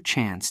rare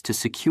chance to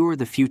secure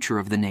the future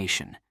of the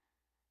nation.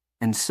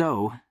 And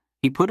so,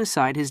 he put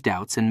aside his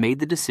doubts and made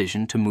the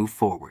decision to move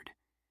forward.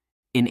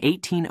 In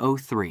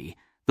 1803,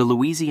 the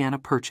Louisiana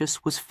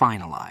Purchase was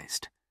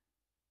finalized.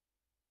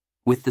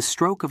 With the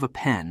stroke of a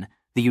pen,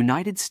 the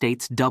United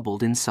States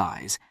doubled in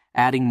size,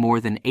 adding more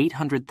than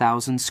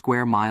 800,000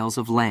 square miles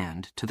of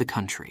land to the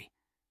country.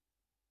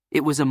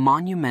 It was a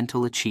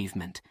monumental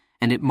achievement,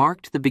 and it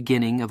marked the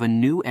beginning of a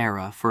new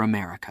era for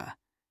America.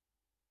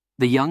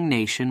 The young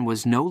nation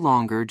was no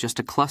longer just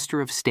a cluster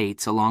of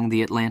states along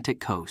the Atlantic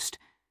coast.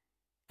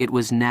 It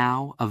was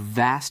now a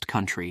vast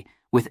country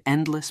with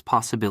endless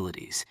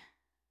possibilities.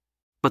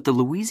 But the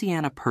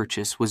Louisiana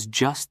Purchase was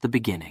just the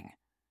beginning.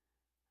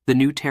 The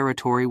new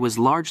territory was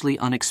largely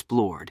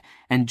unexplored,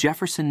 and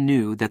Jefferson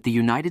knew that the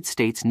United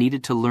States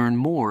needed to learn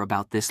more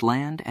about this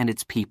land and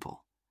its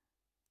people.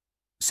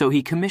 So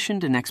he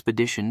commissioned an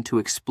expedition to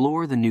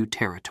explore the new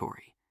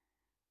territory.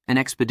 An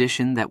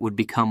expedition that would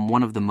become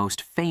one of the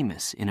most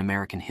famous in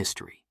American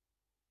history.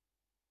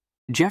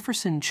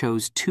 Jefferson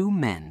chose two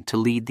men to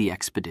lead the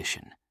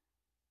expedition: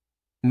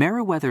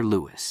 Meriwether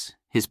Lewis,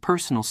 his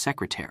personal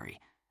secretary,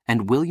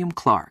 and William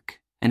Clark,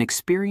 an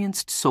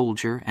experienced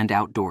soldier and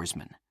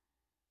outdoorsman.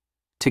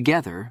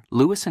 Together,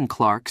 Lewis and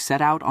Clark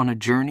set out on a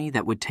journey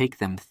that would take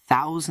them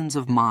thousands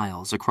of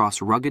miles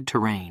across rugged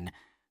terrain,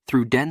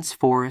 through dense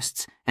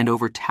forests and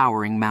over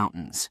towering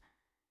mountains.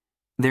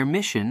 Their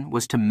mission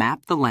was to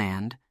map the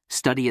land,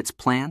 study its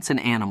plants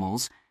and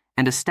animals,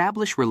 and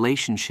establish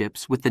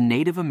relationships with the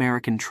Native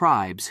American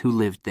tribes who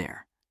lived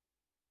there.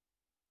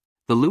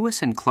 The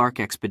Lewis and Clark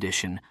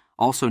expedition,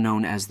 also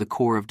known as the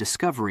Corps of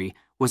Discovery,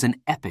 was an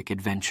epic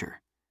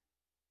adventure.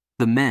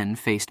 The men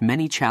faced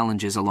many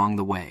challenges along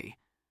the way,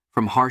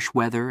 from harsh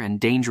weather and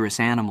dangerous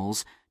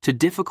animals to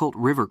difficult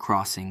river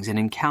crossings and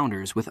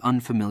encounters with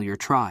unfamiliar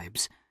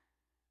tribes.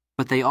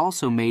 But they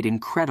also made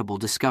incredible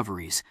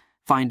discoveries,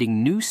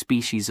 finding new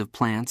species of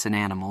plants and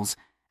animals,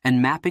 and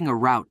mapping a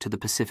route to the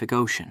Pacific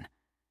Ocean.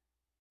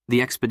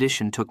 The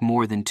expedition took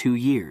more than 2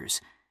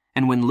 years,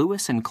 and when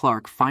Lewis and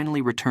Clark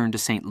finally returned to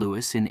St.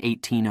 Louis in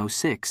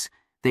 1806,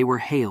 they were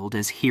hailed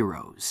as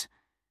heroes.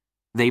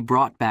 They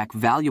brought back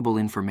valuable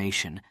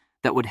information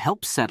that would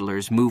help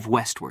settlers move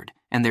westward,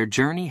 and their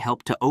journey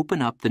helped to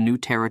open up the new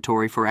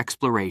territory for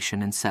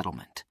exploration and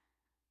settlement.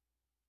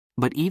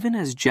 But even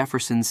as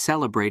Jefferson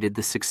celebrated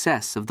the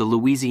success of the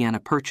Louisiana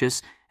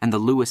Purchase and the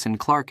Lewis and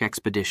Clark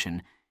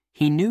expedition,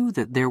 he knew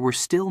that there were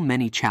still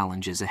many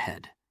challenges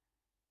ahead.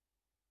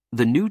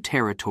 The new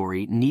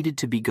territory needed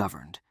to be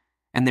governed,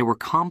 and there were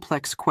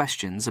complex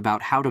questions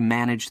about how to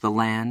manage the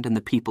land and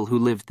the people who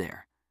lived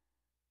there.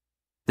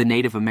 The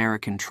Native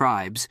American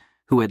tribes,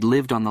 who had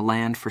lived on the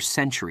land for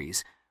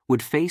centuries,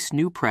 would face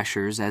new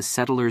pressures as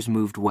settlers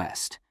moved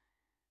west.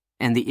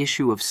 And the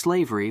issue of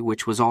slavery,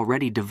 which was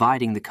already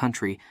dividing the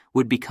country,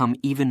 would become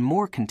even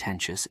more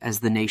contentious as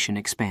the nation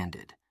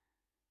expanded.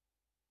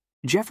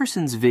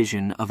 Jefferson's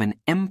vision of an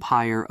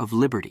empire of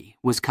liberty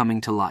was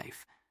coming to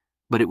life,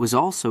 but it was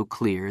also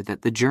clear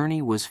that the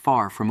journey was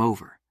far from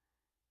over.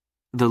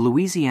 The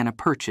Louisiana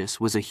Purchase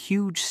was a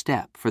huge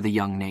step for the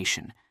young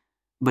nation,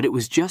 but it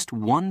was just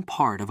one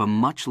part of a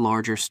much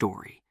larger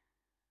story.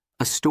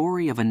 A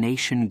story of a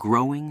nation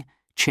growing,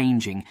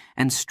 changing,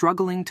 and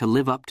struggling to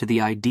live up to the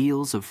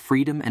ideals of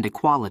freedom and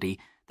equality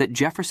that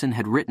Jefferson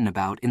had written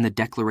about in the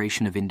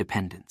Declaration of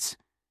Independence.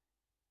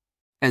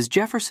 As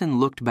Jefferson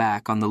looked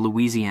back on the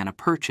Louisiana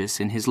Purchase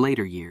in his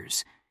later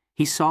years,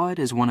 he saw it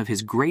as one of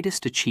his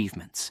greatest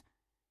achievements.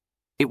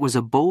 It was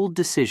a bold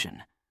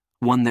decision,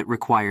 one that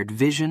required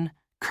vision,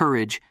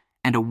 courage,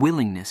 and a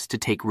willingness to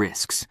take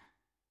risks.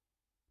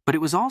 But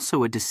it was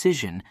also a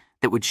decision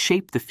that would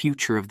shape the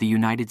future of the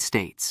United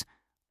States,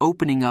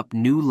 opening up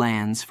new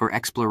lands for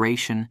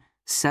exploration,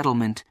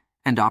 settlement,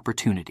 and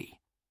opportunity.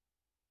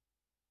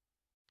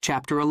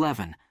 Chapter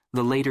 11,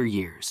 The Later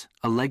Years,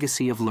 A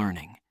Legacy of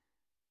Learning.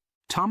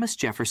 Thomas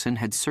Jefferson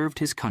had served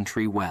his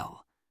country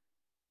well.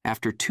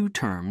 After 2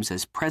 terms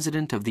as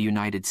President of the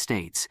United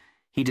States,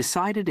 he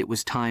decided it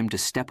was time to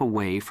step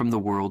away from the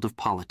world of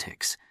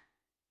politics.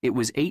 It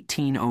was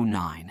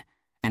 1809,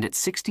 and at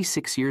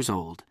 66 years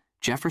old,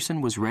 Jefferson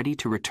was ready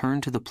to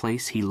return to the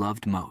place he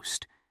loved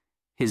most,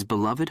 his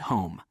beloved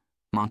home,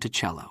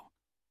 Monticello.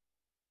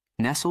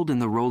 Nestled in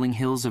the rolling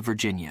hills of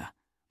Virginia,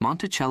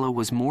 Monticello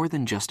was more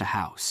than just a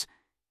house.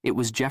 It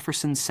was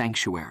Jefferson's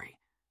sanctuary,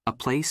 a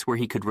place where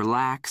he could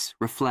relax,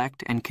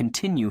 reflect, and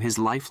continue his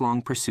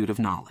lifelong pursuit of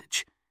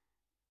knowledge.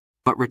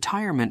 But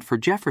retirement for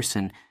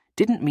Jefferson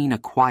didn't mean a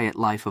quiet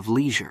life of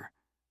leisure.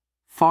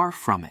 Far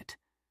from it.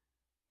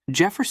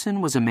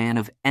 Jefferson was a man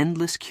of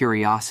endless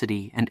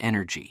curiosity and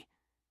energy.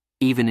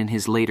 Even in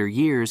his later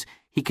years,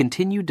 he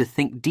continued to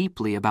think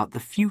deeply about the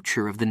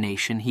future of the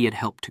nation he had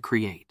helped to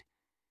create.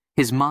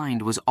 His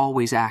mind was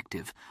always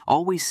active,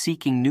 always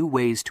seeking new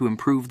ways to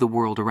improve the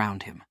world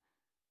around him.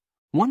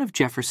 One of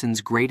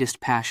Jefferson's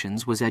greatest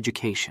passions was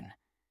education.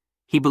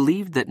 He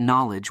believed that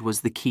knowledge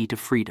was the key to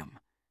freedom,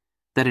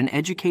 that an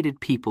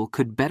educated people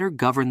could better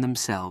govern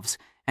themselves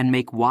and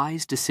make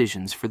wise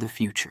decisions for the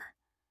future.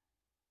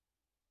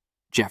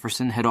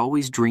 Jefferson had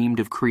always dreamed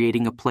of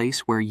creating a place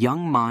where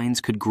young minds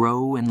could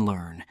grow and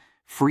learn,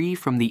 free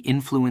from the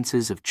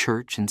influences of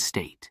church and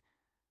state.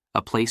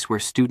 A place where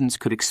students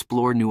could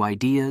explore new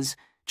ideas,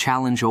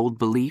 challenge old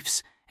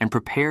beliefs, and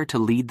prepare to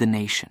lead the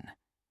nation.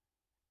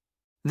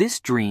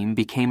 This dream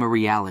became a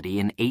reality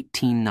in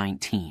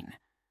 1819,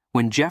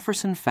 when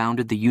Jefferson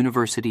founded the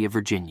University of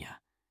Virginia.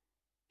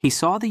 He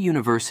saw the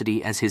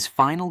university as his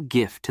final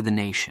gift to the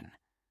nation,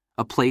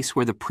 a place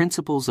where the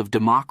principles of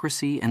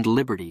democracy and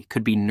liberty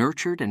could be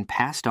nurtured and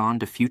passed on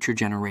to future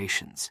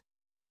generations.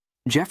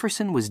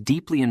 Jefferson was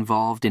deeply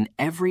involved in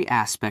every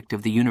aspect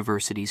of the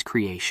university's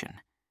creation.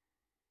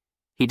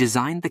 He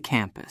designed the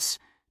campus,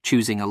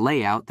 choosing a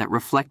layout that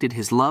reflected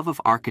his love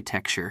of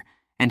architecture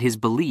and his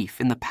belief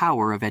in the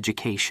power of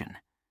education.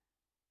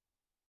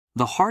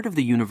 The heart of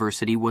the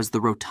university was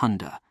the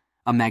Rotunda,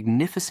 a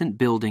magnificent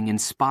building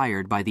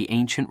inspired by the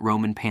ancient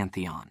Roman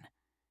Pantheon.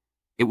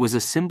 It was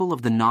a symbol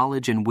of the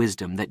knowledge and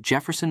wisdom that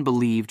Jefferson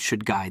believed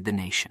should guide the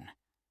nation.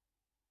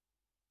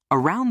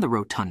 Around the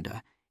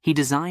Rotunda, he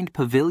designed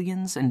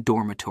pavilions and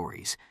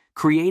dormitories,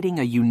 creating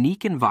a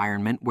unique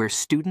environment where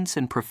students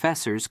and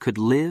professors could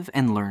live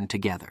and learn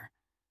together.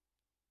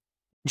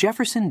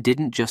 Jefferson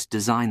didn't just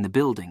design the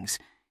buildings,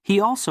 he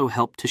also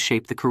helped to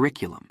shape the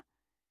curriculum.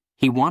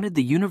 He wanted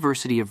the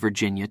University of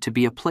Virginia to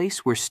be a place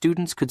where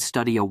students could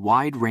study a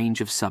wide range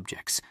of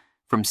subjects,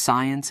 from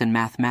science and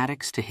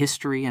mathematics to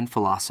history and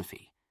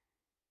philosophy.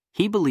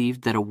 He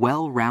believed that a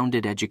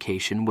well-rounded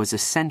education was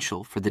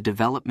essential for the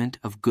development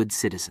of good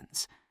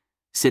citizens,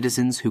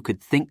 citizens who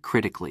could think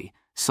critically,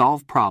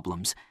 solve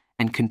problems,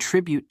 and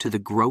contribute to the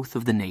growth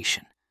of the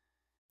nation.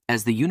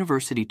 As the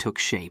university took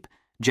shape,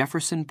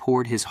 Jefferson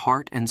poured his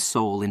heart and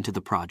soul into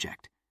the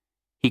project.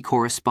 He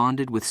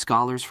corresponded with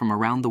scholars from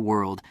around the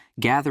world,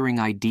 gathering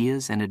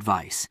ideas and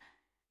advice.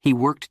 He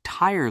worked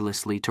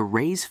tirelessly to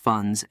raise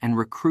funds and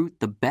recruit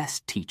the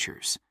best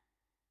teachers.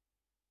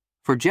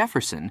 For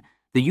Jefferson,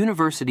 the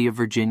University of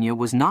Virginia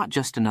was not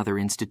just another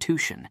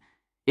institution.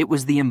 It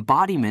was the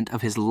embodiment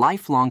of his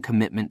lifelong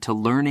commitment to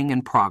learning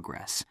and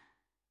progress.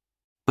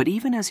 But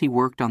even as he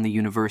worked on the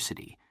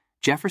university,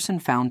 Jefferson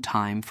found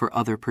time for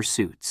other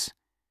pursuits.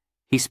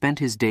 He spent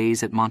his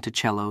days at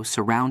Monticello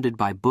surrounded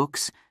by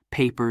books,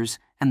 papers,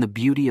 and the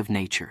beauty of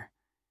nature.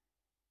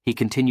 He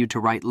continued to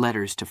write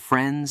letters to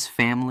friends,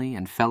 family,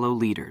 and fellow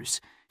leaders,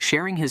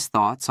 sharing his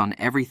thoughts on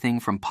everything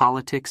from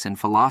politics and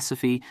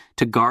philosophy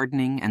to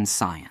gardening and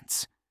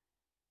science.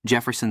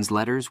 Jefferson's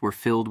letters were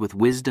filled with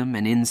wisdom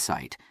and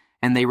insight,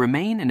 and they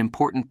remain an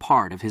important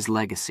part of his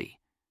legacy.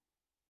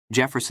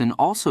 Jefferson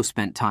also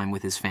spent time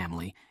with his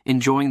family,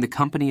 enjoying the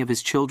company of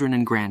his children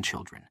and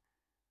grandchildren.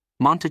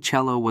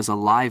 Monticello was a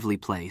lively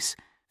place,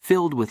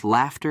 filled with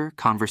laughter,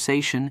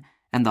 conversation,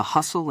 and the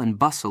hustle and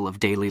bustle of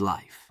daily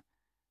life.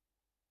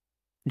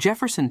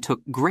 Jefferson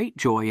took great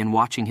joy in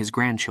watching his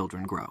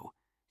grandchildren grow,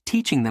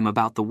 teaching them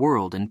about the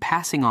world and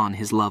passing on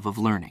his love of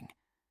learning.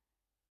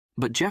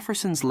 But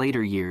Jefferson's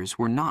later years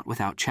were not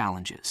without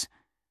challenges.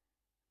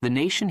 The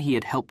nation he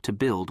had helped to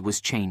build was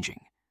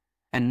changing,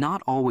 and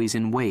not always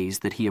in ways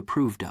that he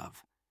approved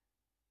of.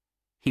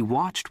 He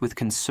watched with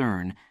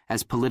concern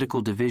as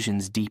political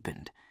divisions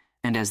deepened,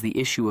 and as the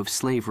issue of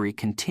slavery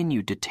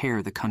continued to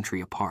tear the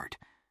country apart.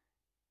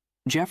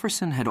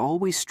 Jefferson had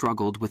always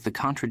struggled with the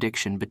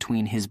contradiction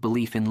between his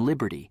belief in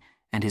liberty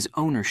and his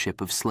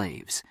ownership of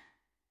slaves.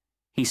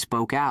 He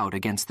spoke out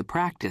against the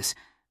practice,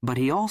 but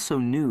he also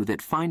knew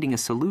that finding a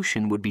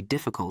solution would be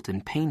difficult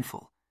and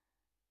painful.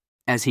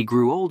 As he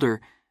grew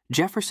older,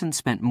 Jefferson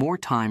spent more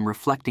time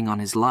reflecting on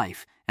his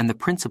life and the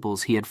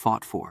principles he had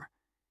fought for.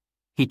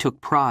 He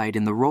took pride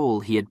in the role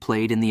he had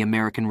played in the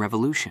American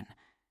Revolution,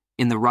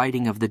 in the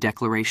writing of the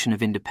Declaration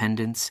of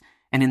Independence,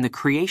 and in the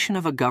creation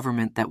of a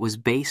government that was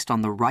based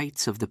on the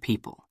rights of the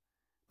people.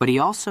 But he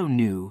also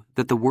knew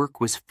that the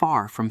work was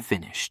far from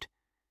finished.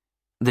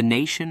 The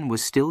nation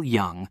was still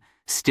young,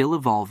 still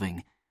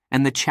evolving,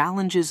 and the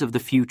challenges of the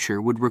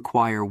future would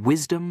require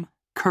wisdom,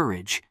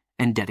 courage,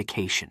 and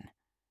dedication.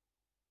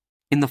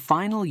 In the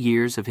final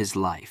years of his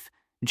life,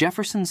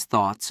 Jefferson's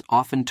thoughts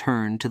often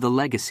turned to the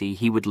legacy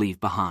he would leave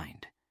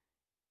behind.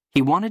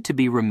 He wanted to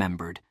be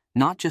remembered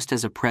not just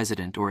as a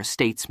president or a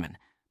statesman,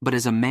 but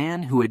as a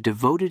man who had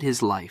devoted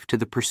his life to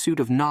the pursuit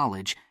of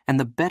knowledge and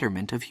the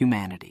betterment of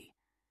humanity.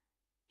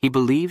 He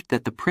believed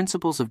that the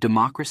principles of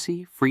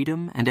democracy,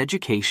 freedom, and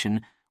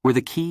education were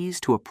the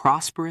keys to a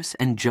prosperous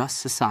and just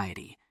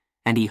society,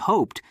 and he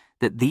hoped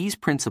that these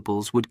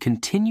principles would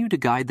continue to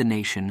guide the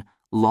nation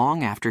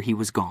long after he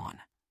was gone.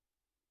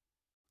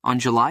 On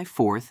July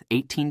 4,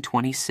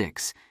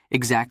 1826,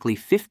 exactly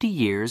 50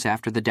 years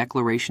after the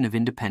Declaration of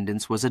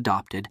Independence was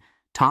adopted,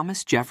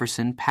 Thomas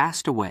Jefferson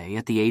passed away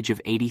at the age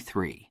of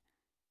 83.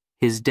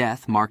 His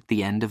death marked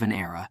the end of an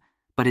era,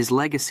 but his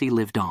legacy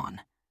lived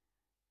on.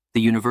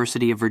 The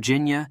University of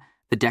Virginia,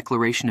 the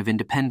Declaration of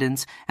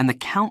Independence, and the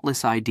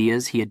countless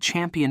ideas he had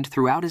championed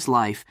throughout his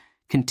life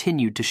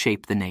continued to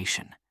shape the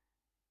nation.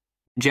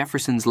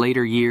 Jefferson's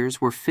later years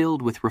were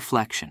filled with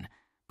reflection,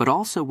 but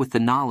also with the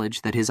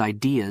knowledge that his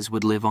ideas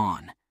would live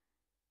on.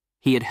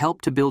 He had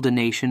helped to build a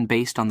nation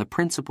based on the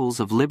principles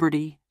of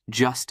liberty,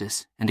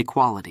 justice, and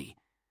equality,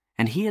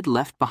 and he had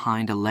left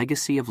behind a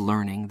legacy of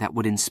learning that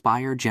would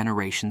inspire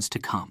generations to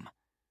come.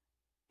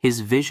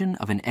 His vision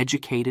of an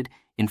educated,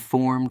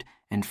 informed,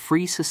 and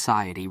free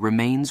society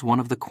remains one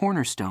of the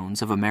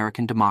cornerstones of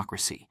American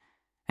democracy,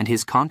 and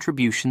his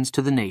contributions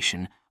to the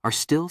nation are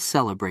still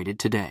celebrated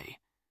today.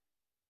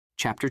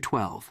 Chapter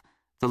 12.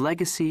 The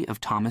Legacy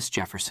of Thomas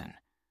Jefferson.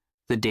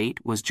 The date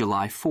was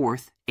July 4,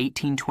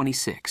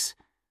 1826,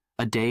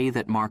 a day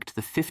that marked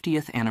the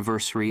 50th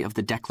anniversary of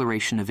the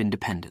Declaration of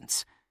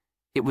Independence.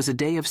 It was a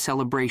day of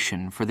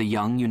celebration for the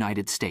young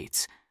United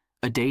States,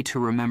 a day to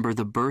remember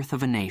the birth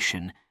of a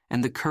nation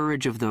and the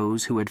courage of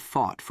those who had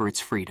fought for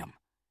its freedom.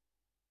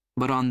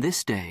 But on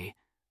this day,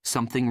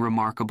 something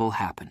remarkable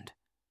happened.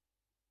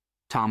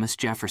 Thomas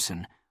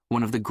Jefferson,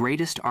 one of the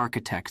greatest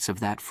architects of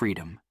that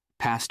freedom,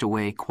 passed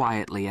away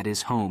quietly at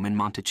his home in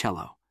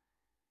Monticello.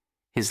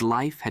 His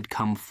life had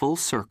come full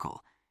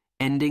circle,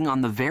 ending on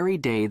the very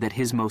day that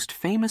his most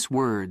famous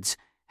words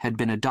had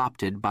been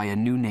adopted by a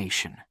new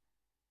nation.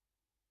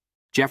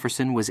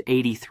 Jefferson was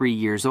 83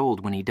 years old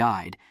when he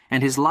died,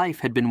 and his life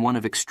had been one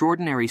of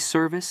extraordinary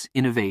service,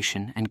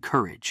 innovation, and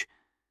courage.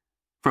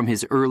 From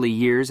his early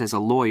years as a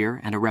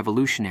lawyer and a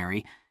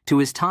revolutionary, to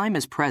his time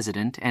as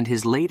president and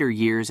his later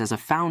years as a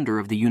founder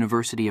of the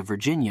University of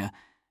Virginia,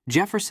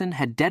 Jefferson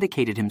had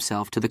dedicated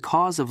himself to the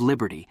cause of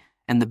liberty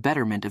and the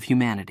betterment of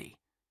humanity.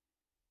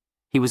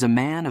 He was a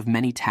man of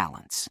many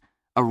talents,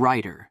 a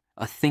writer,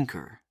 a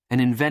thinker,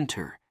 an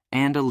inventor,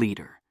 and a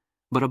leader.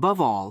 But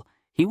above all,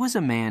 he was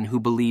a man who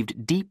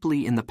believed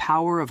deeply in the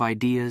power of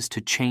ideas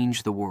to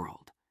change the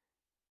world.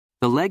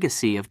 The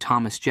legacy of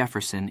Thomas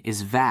Jefferson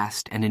is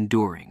vast and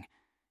enduring.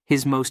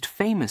 His most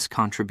famous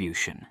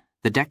contribution,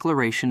 the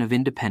Declaration of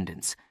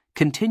Independence,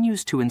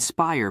 continues to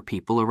inspire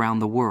people around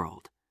the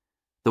world.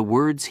 The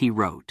words he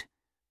wrote,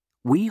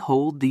 "We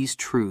hold these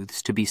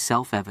truths to be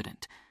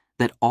self-evident,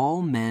 that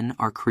all men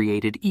are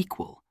created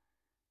equal,"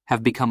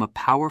 have become a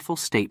powerful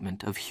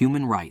statement of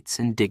human rights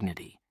and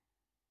dignity.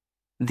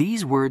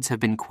 These words have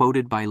been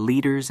quoted by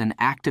leaders and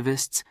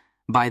activists,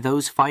 by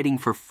those fighting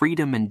for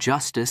freedom and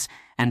justice,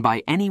 and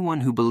by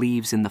anyone who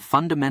believes in the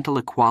fundamental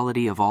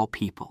equality of all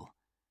people.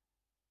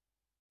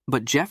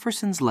 But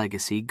Jefferson's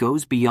legacy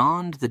goes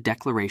beyond the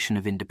Declaration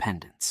of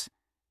Independence.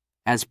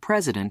 As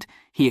president,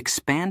 he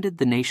expanded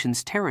the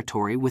nation's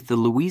territory with the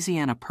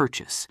Louisiana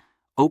Purchase,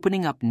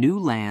 opening up new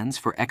lands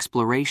for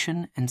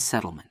exploration and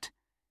settlement.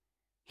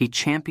 He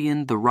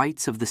championed the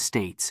rights of the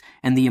states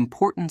and the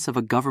importance of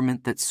a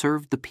government that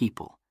served the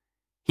people.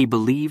 He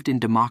believed in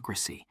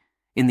democracy,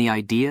 in the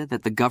idea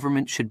that the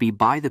government should be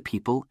by the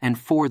people and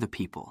for the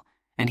people,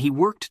 and he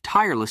worked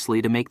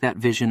tirelessly to make that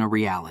vision a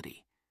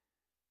reality.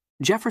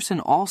 Jefferson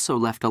also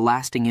left a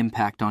lasting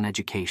impact on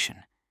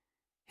education.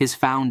 His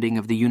founding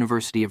of the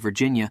University of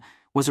Virginia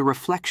was a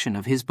reflection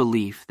of his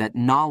belief that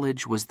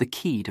knowledge was the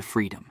key to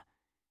freedom.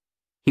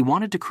 He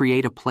wanted to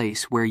create a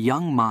place where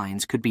young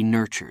minds could be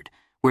nurtured,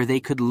 where they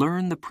could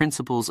learn the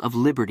principles of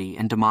liberty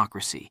and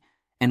democracy,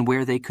 and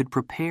where they could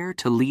prepare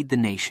to lead the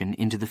nation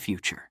into the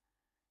future.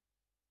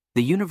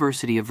 The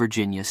University of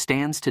Virginia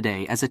stands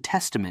today as a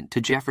testament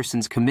to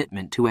Jefferson's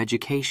commitment to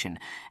education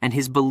and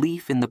his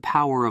belief in the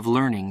power of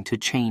learning to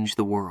change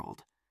the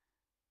world.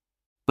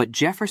 But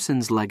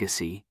Jefferson's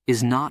legacy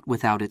is not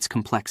without its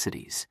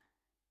complexities.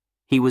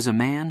 He was a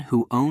man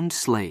who owned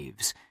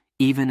slaves,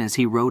 even as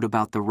he wrote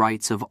about the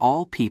rights of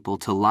all people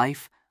to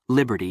life,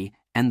 liberty,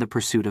 and the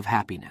pursuit of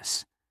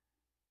happiness.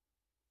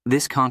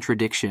 This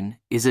contradiction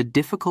is a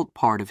difficult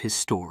part of his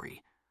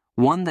story,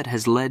 one that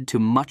has led to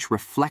much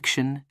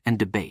reflection and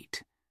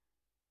debate.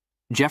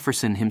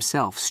 Jefferson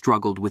himself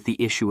struggled with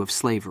the issue of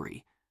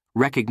slavery,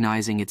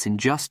 recognizing its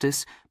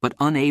injustice but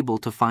unable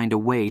to find a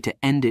way to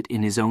end it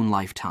in his own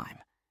lifetime.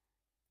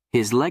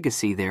 His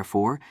legacy,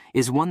 therefore,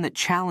 is one that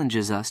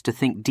challenges us to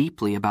think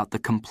deeply about the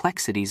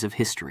complexities of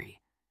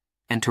history,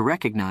 and to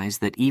recognize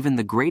that even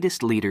the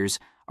greatest leaders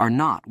are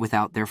not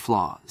without their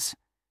flaws.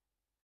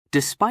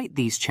 Despite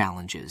these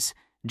challenges,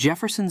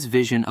 Jefferson's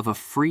vision of a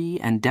free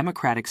and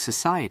democratic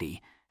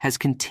society has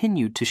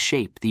continued to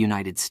shape the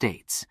United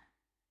States.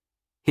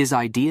 His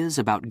ideas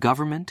about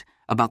government,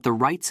 about the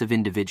rights of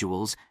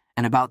individuals,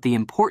 and about the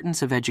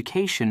importance of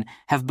education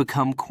have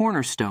become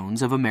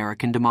cornerstones of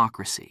American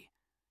democracy.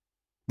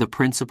 The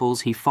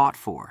principles he fought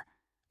for,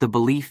 the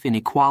belief in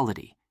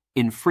equality,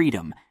 in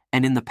freedom,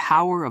 and in the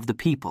power of the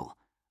people,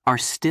 are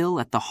still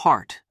at the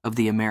heart of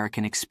the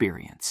American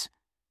experience.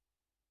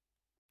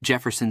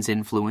 Jefferson's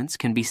influence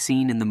can be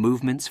seen in the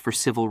movements for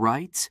civil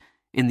rights,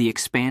 in the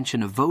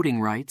expansion of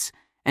voting rights,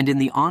 and in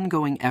the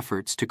ongoing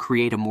efforts to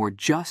create a more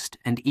just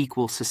and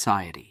equal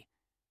society.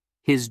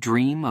 His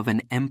dream of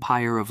an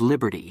empire of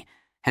liberty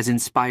has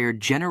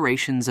inspired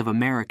generations of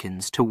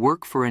Americans to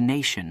work for a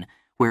nation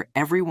where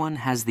everyone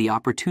has the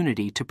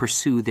opportunity to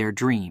pursue their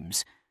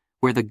dreams,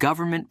 where the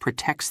government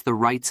protects the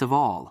rights of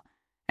all,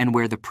 and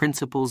where the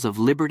principles of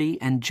liberty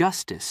and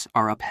justice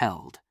are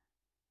upheld.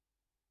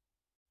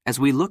 As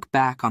we look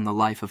back on the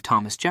life of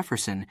Thomas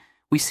Jefferson,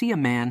 we see a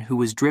man who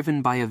was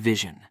driven by a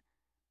vision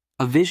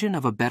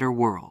of a better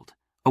world,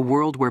 a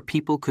world where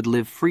people could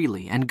live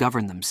freely and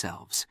govern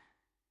themselves.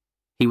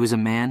 He was a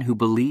man who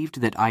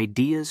believed that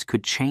ideas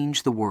could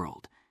change the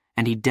world,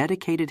 and he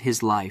dedicated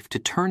his life to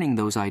turning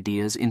those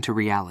ideas into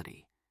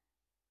reality.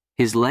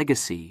 His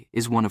legacy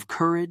is one of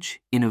courage,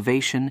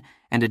 innovation,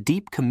 and a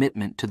deep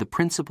commitment to the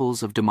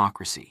principles of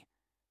democracy.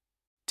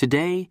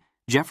 Today,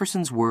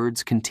 Jefferson's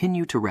words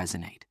continue to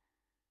resonate.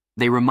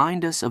 They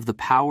remind us of the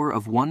power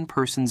of one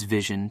person's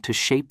vision to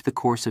shape the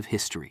course of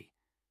history.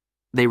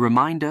 They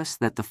remind us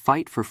that the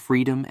fight for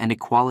freedom and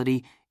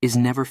equality is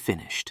never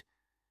finished,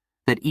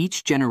 that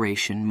each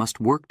generation must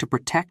work to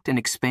protect and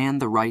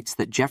expand the rights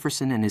that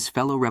Jefferson and his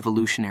fellow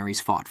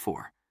revolutionaries fought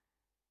for.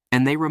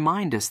 And they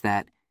remind us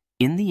that,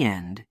 in the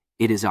end,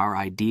 it is our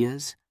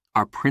ideas,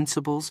 our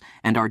principles,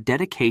 and our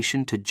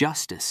dedication to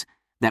justice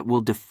that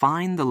will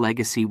define the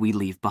legacy we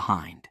leave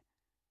behind.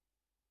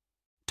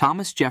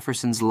 Thomas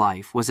Jefferson's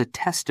life was a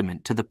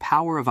testament to the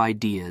power of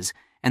ideas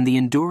and the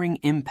enduring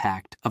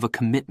impact of a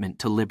commitment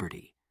to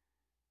liberty.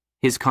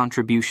 His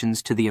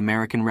contributions to the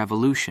American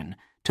Revolution,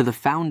 to the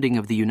founding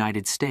of the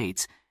United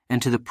States,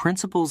 and to the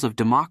principles of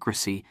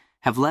democracy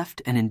have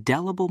left an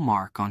indelible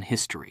mark on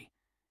history.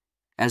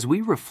 As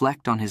we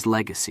reflect on his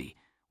legacy,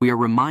 we are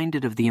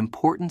reminded of the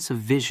importance of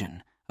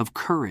vision, of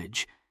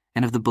courage,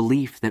 and of the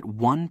belief that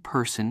one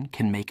person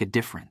can make a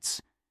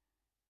difference.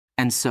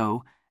 And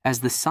so,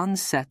 as the sun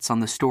sets on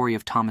the story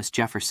of Thomas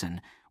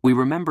Jefferson, we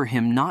remember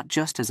him not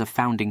just as a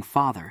founding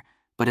father,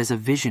 but as a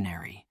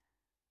visionary,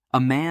 a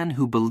man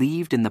who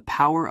believed in the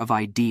power of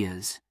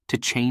ideas to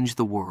change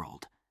the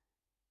world,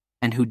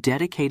 and who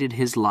dedicated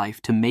his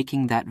life to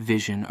making that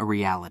vision a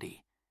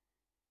reality.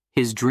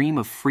 His dream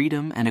of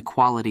freedom and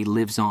equality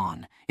lives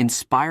on,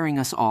 inspiring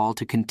us all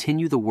to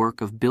continue the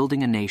work of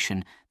building a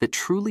nation that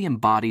truly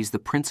embodies the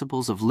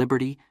principles of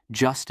liberty,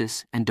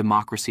 justice, and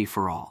democracy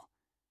for all.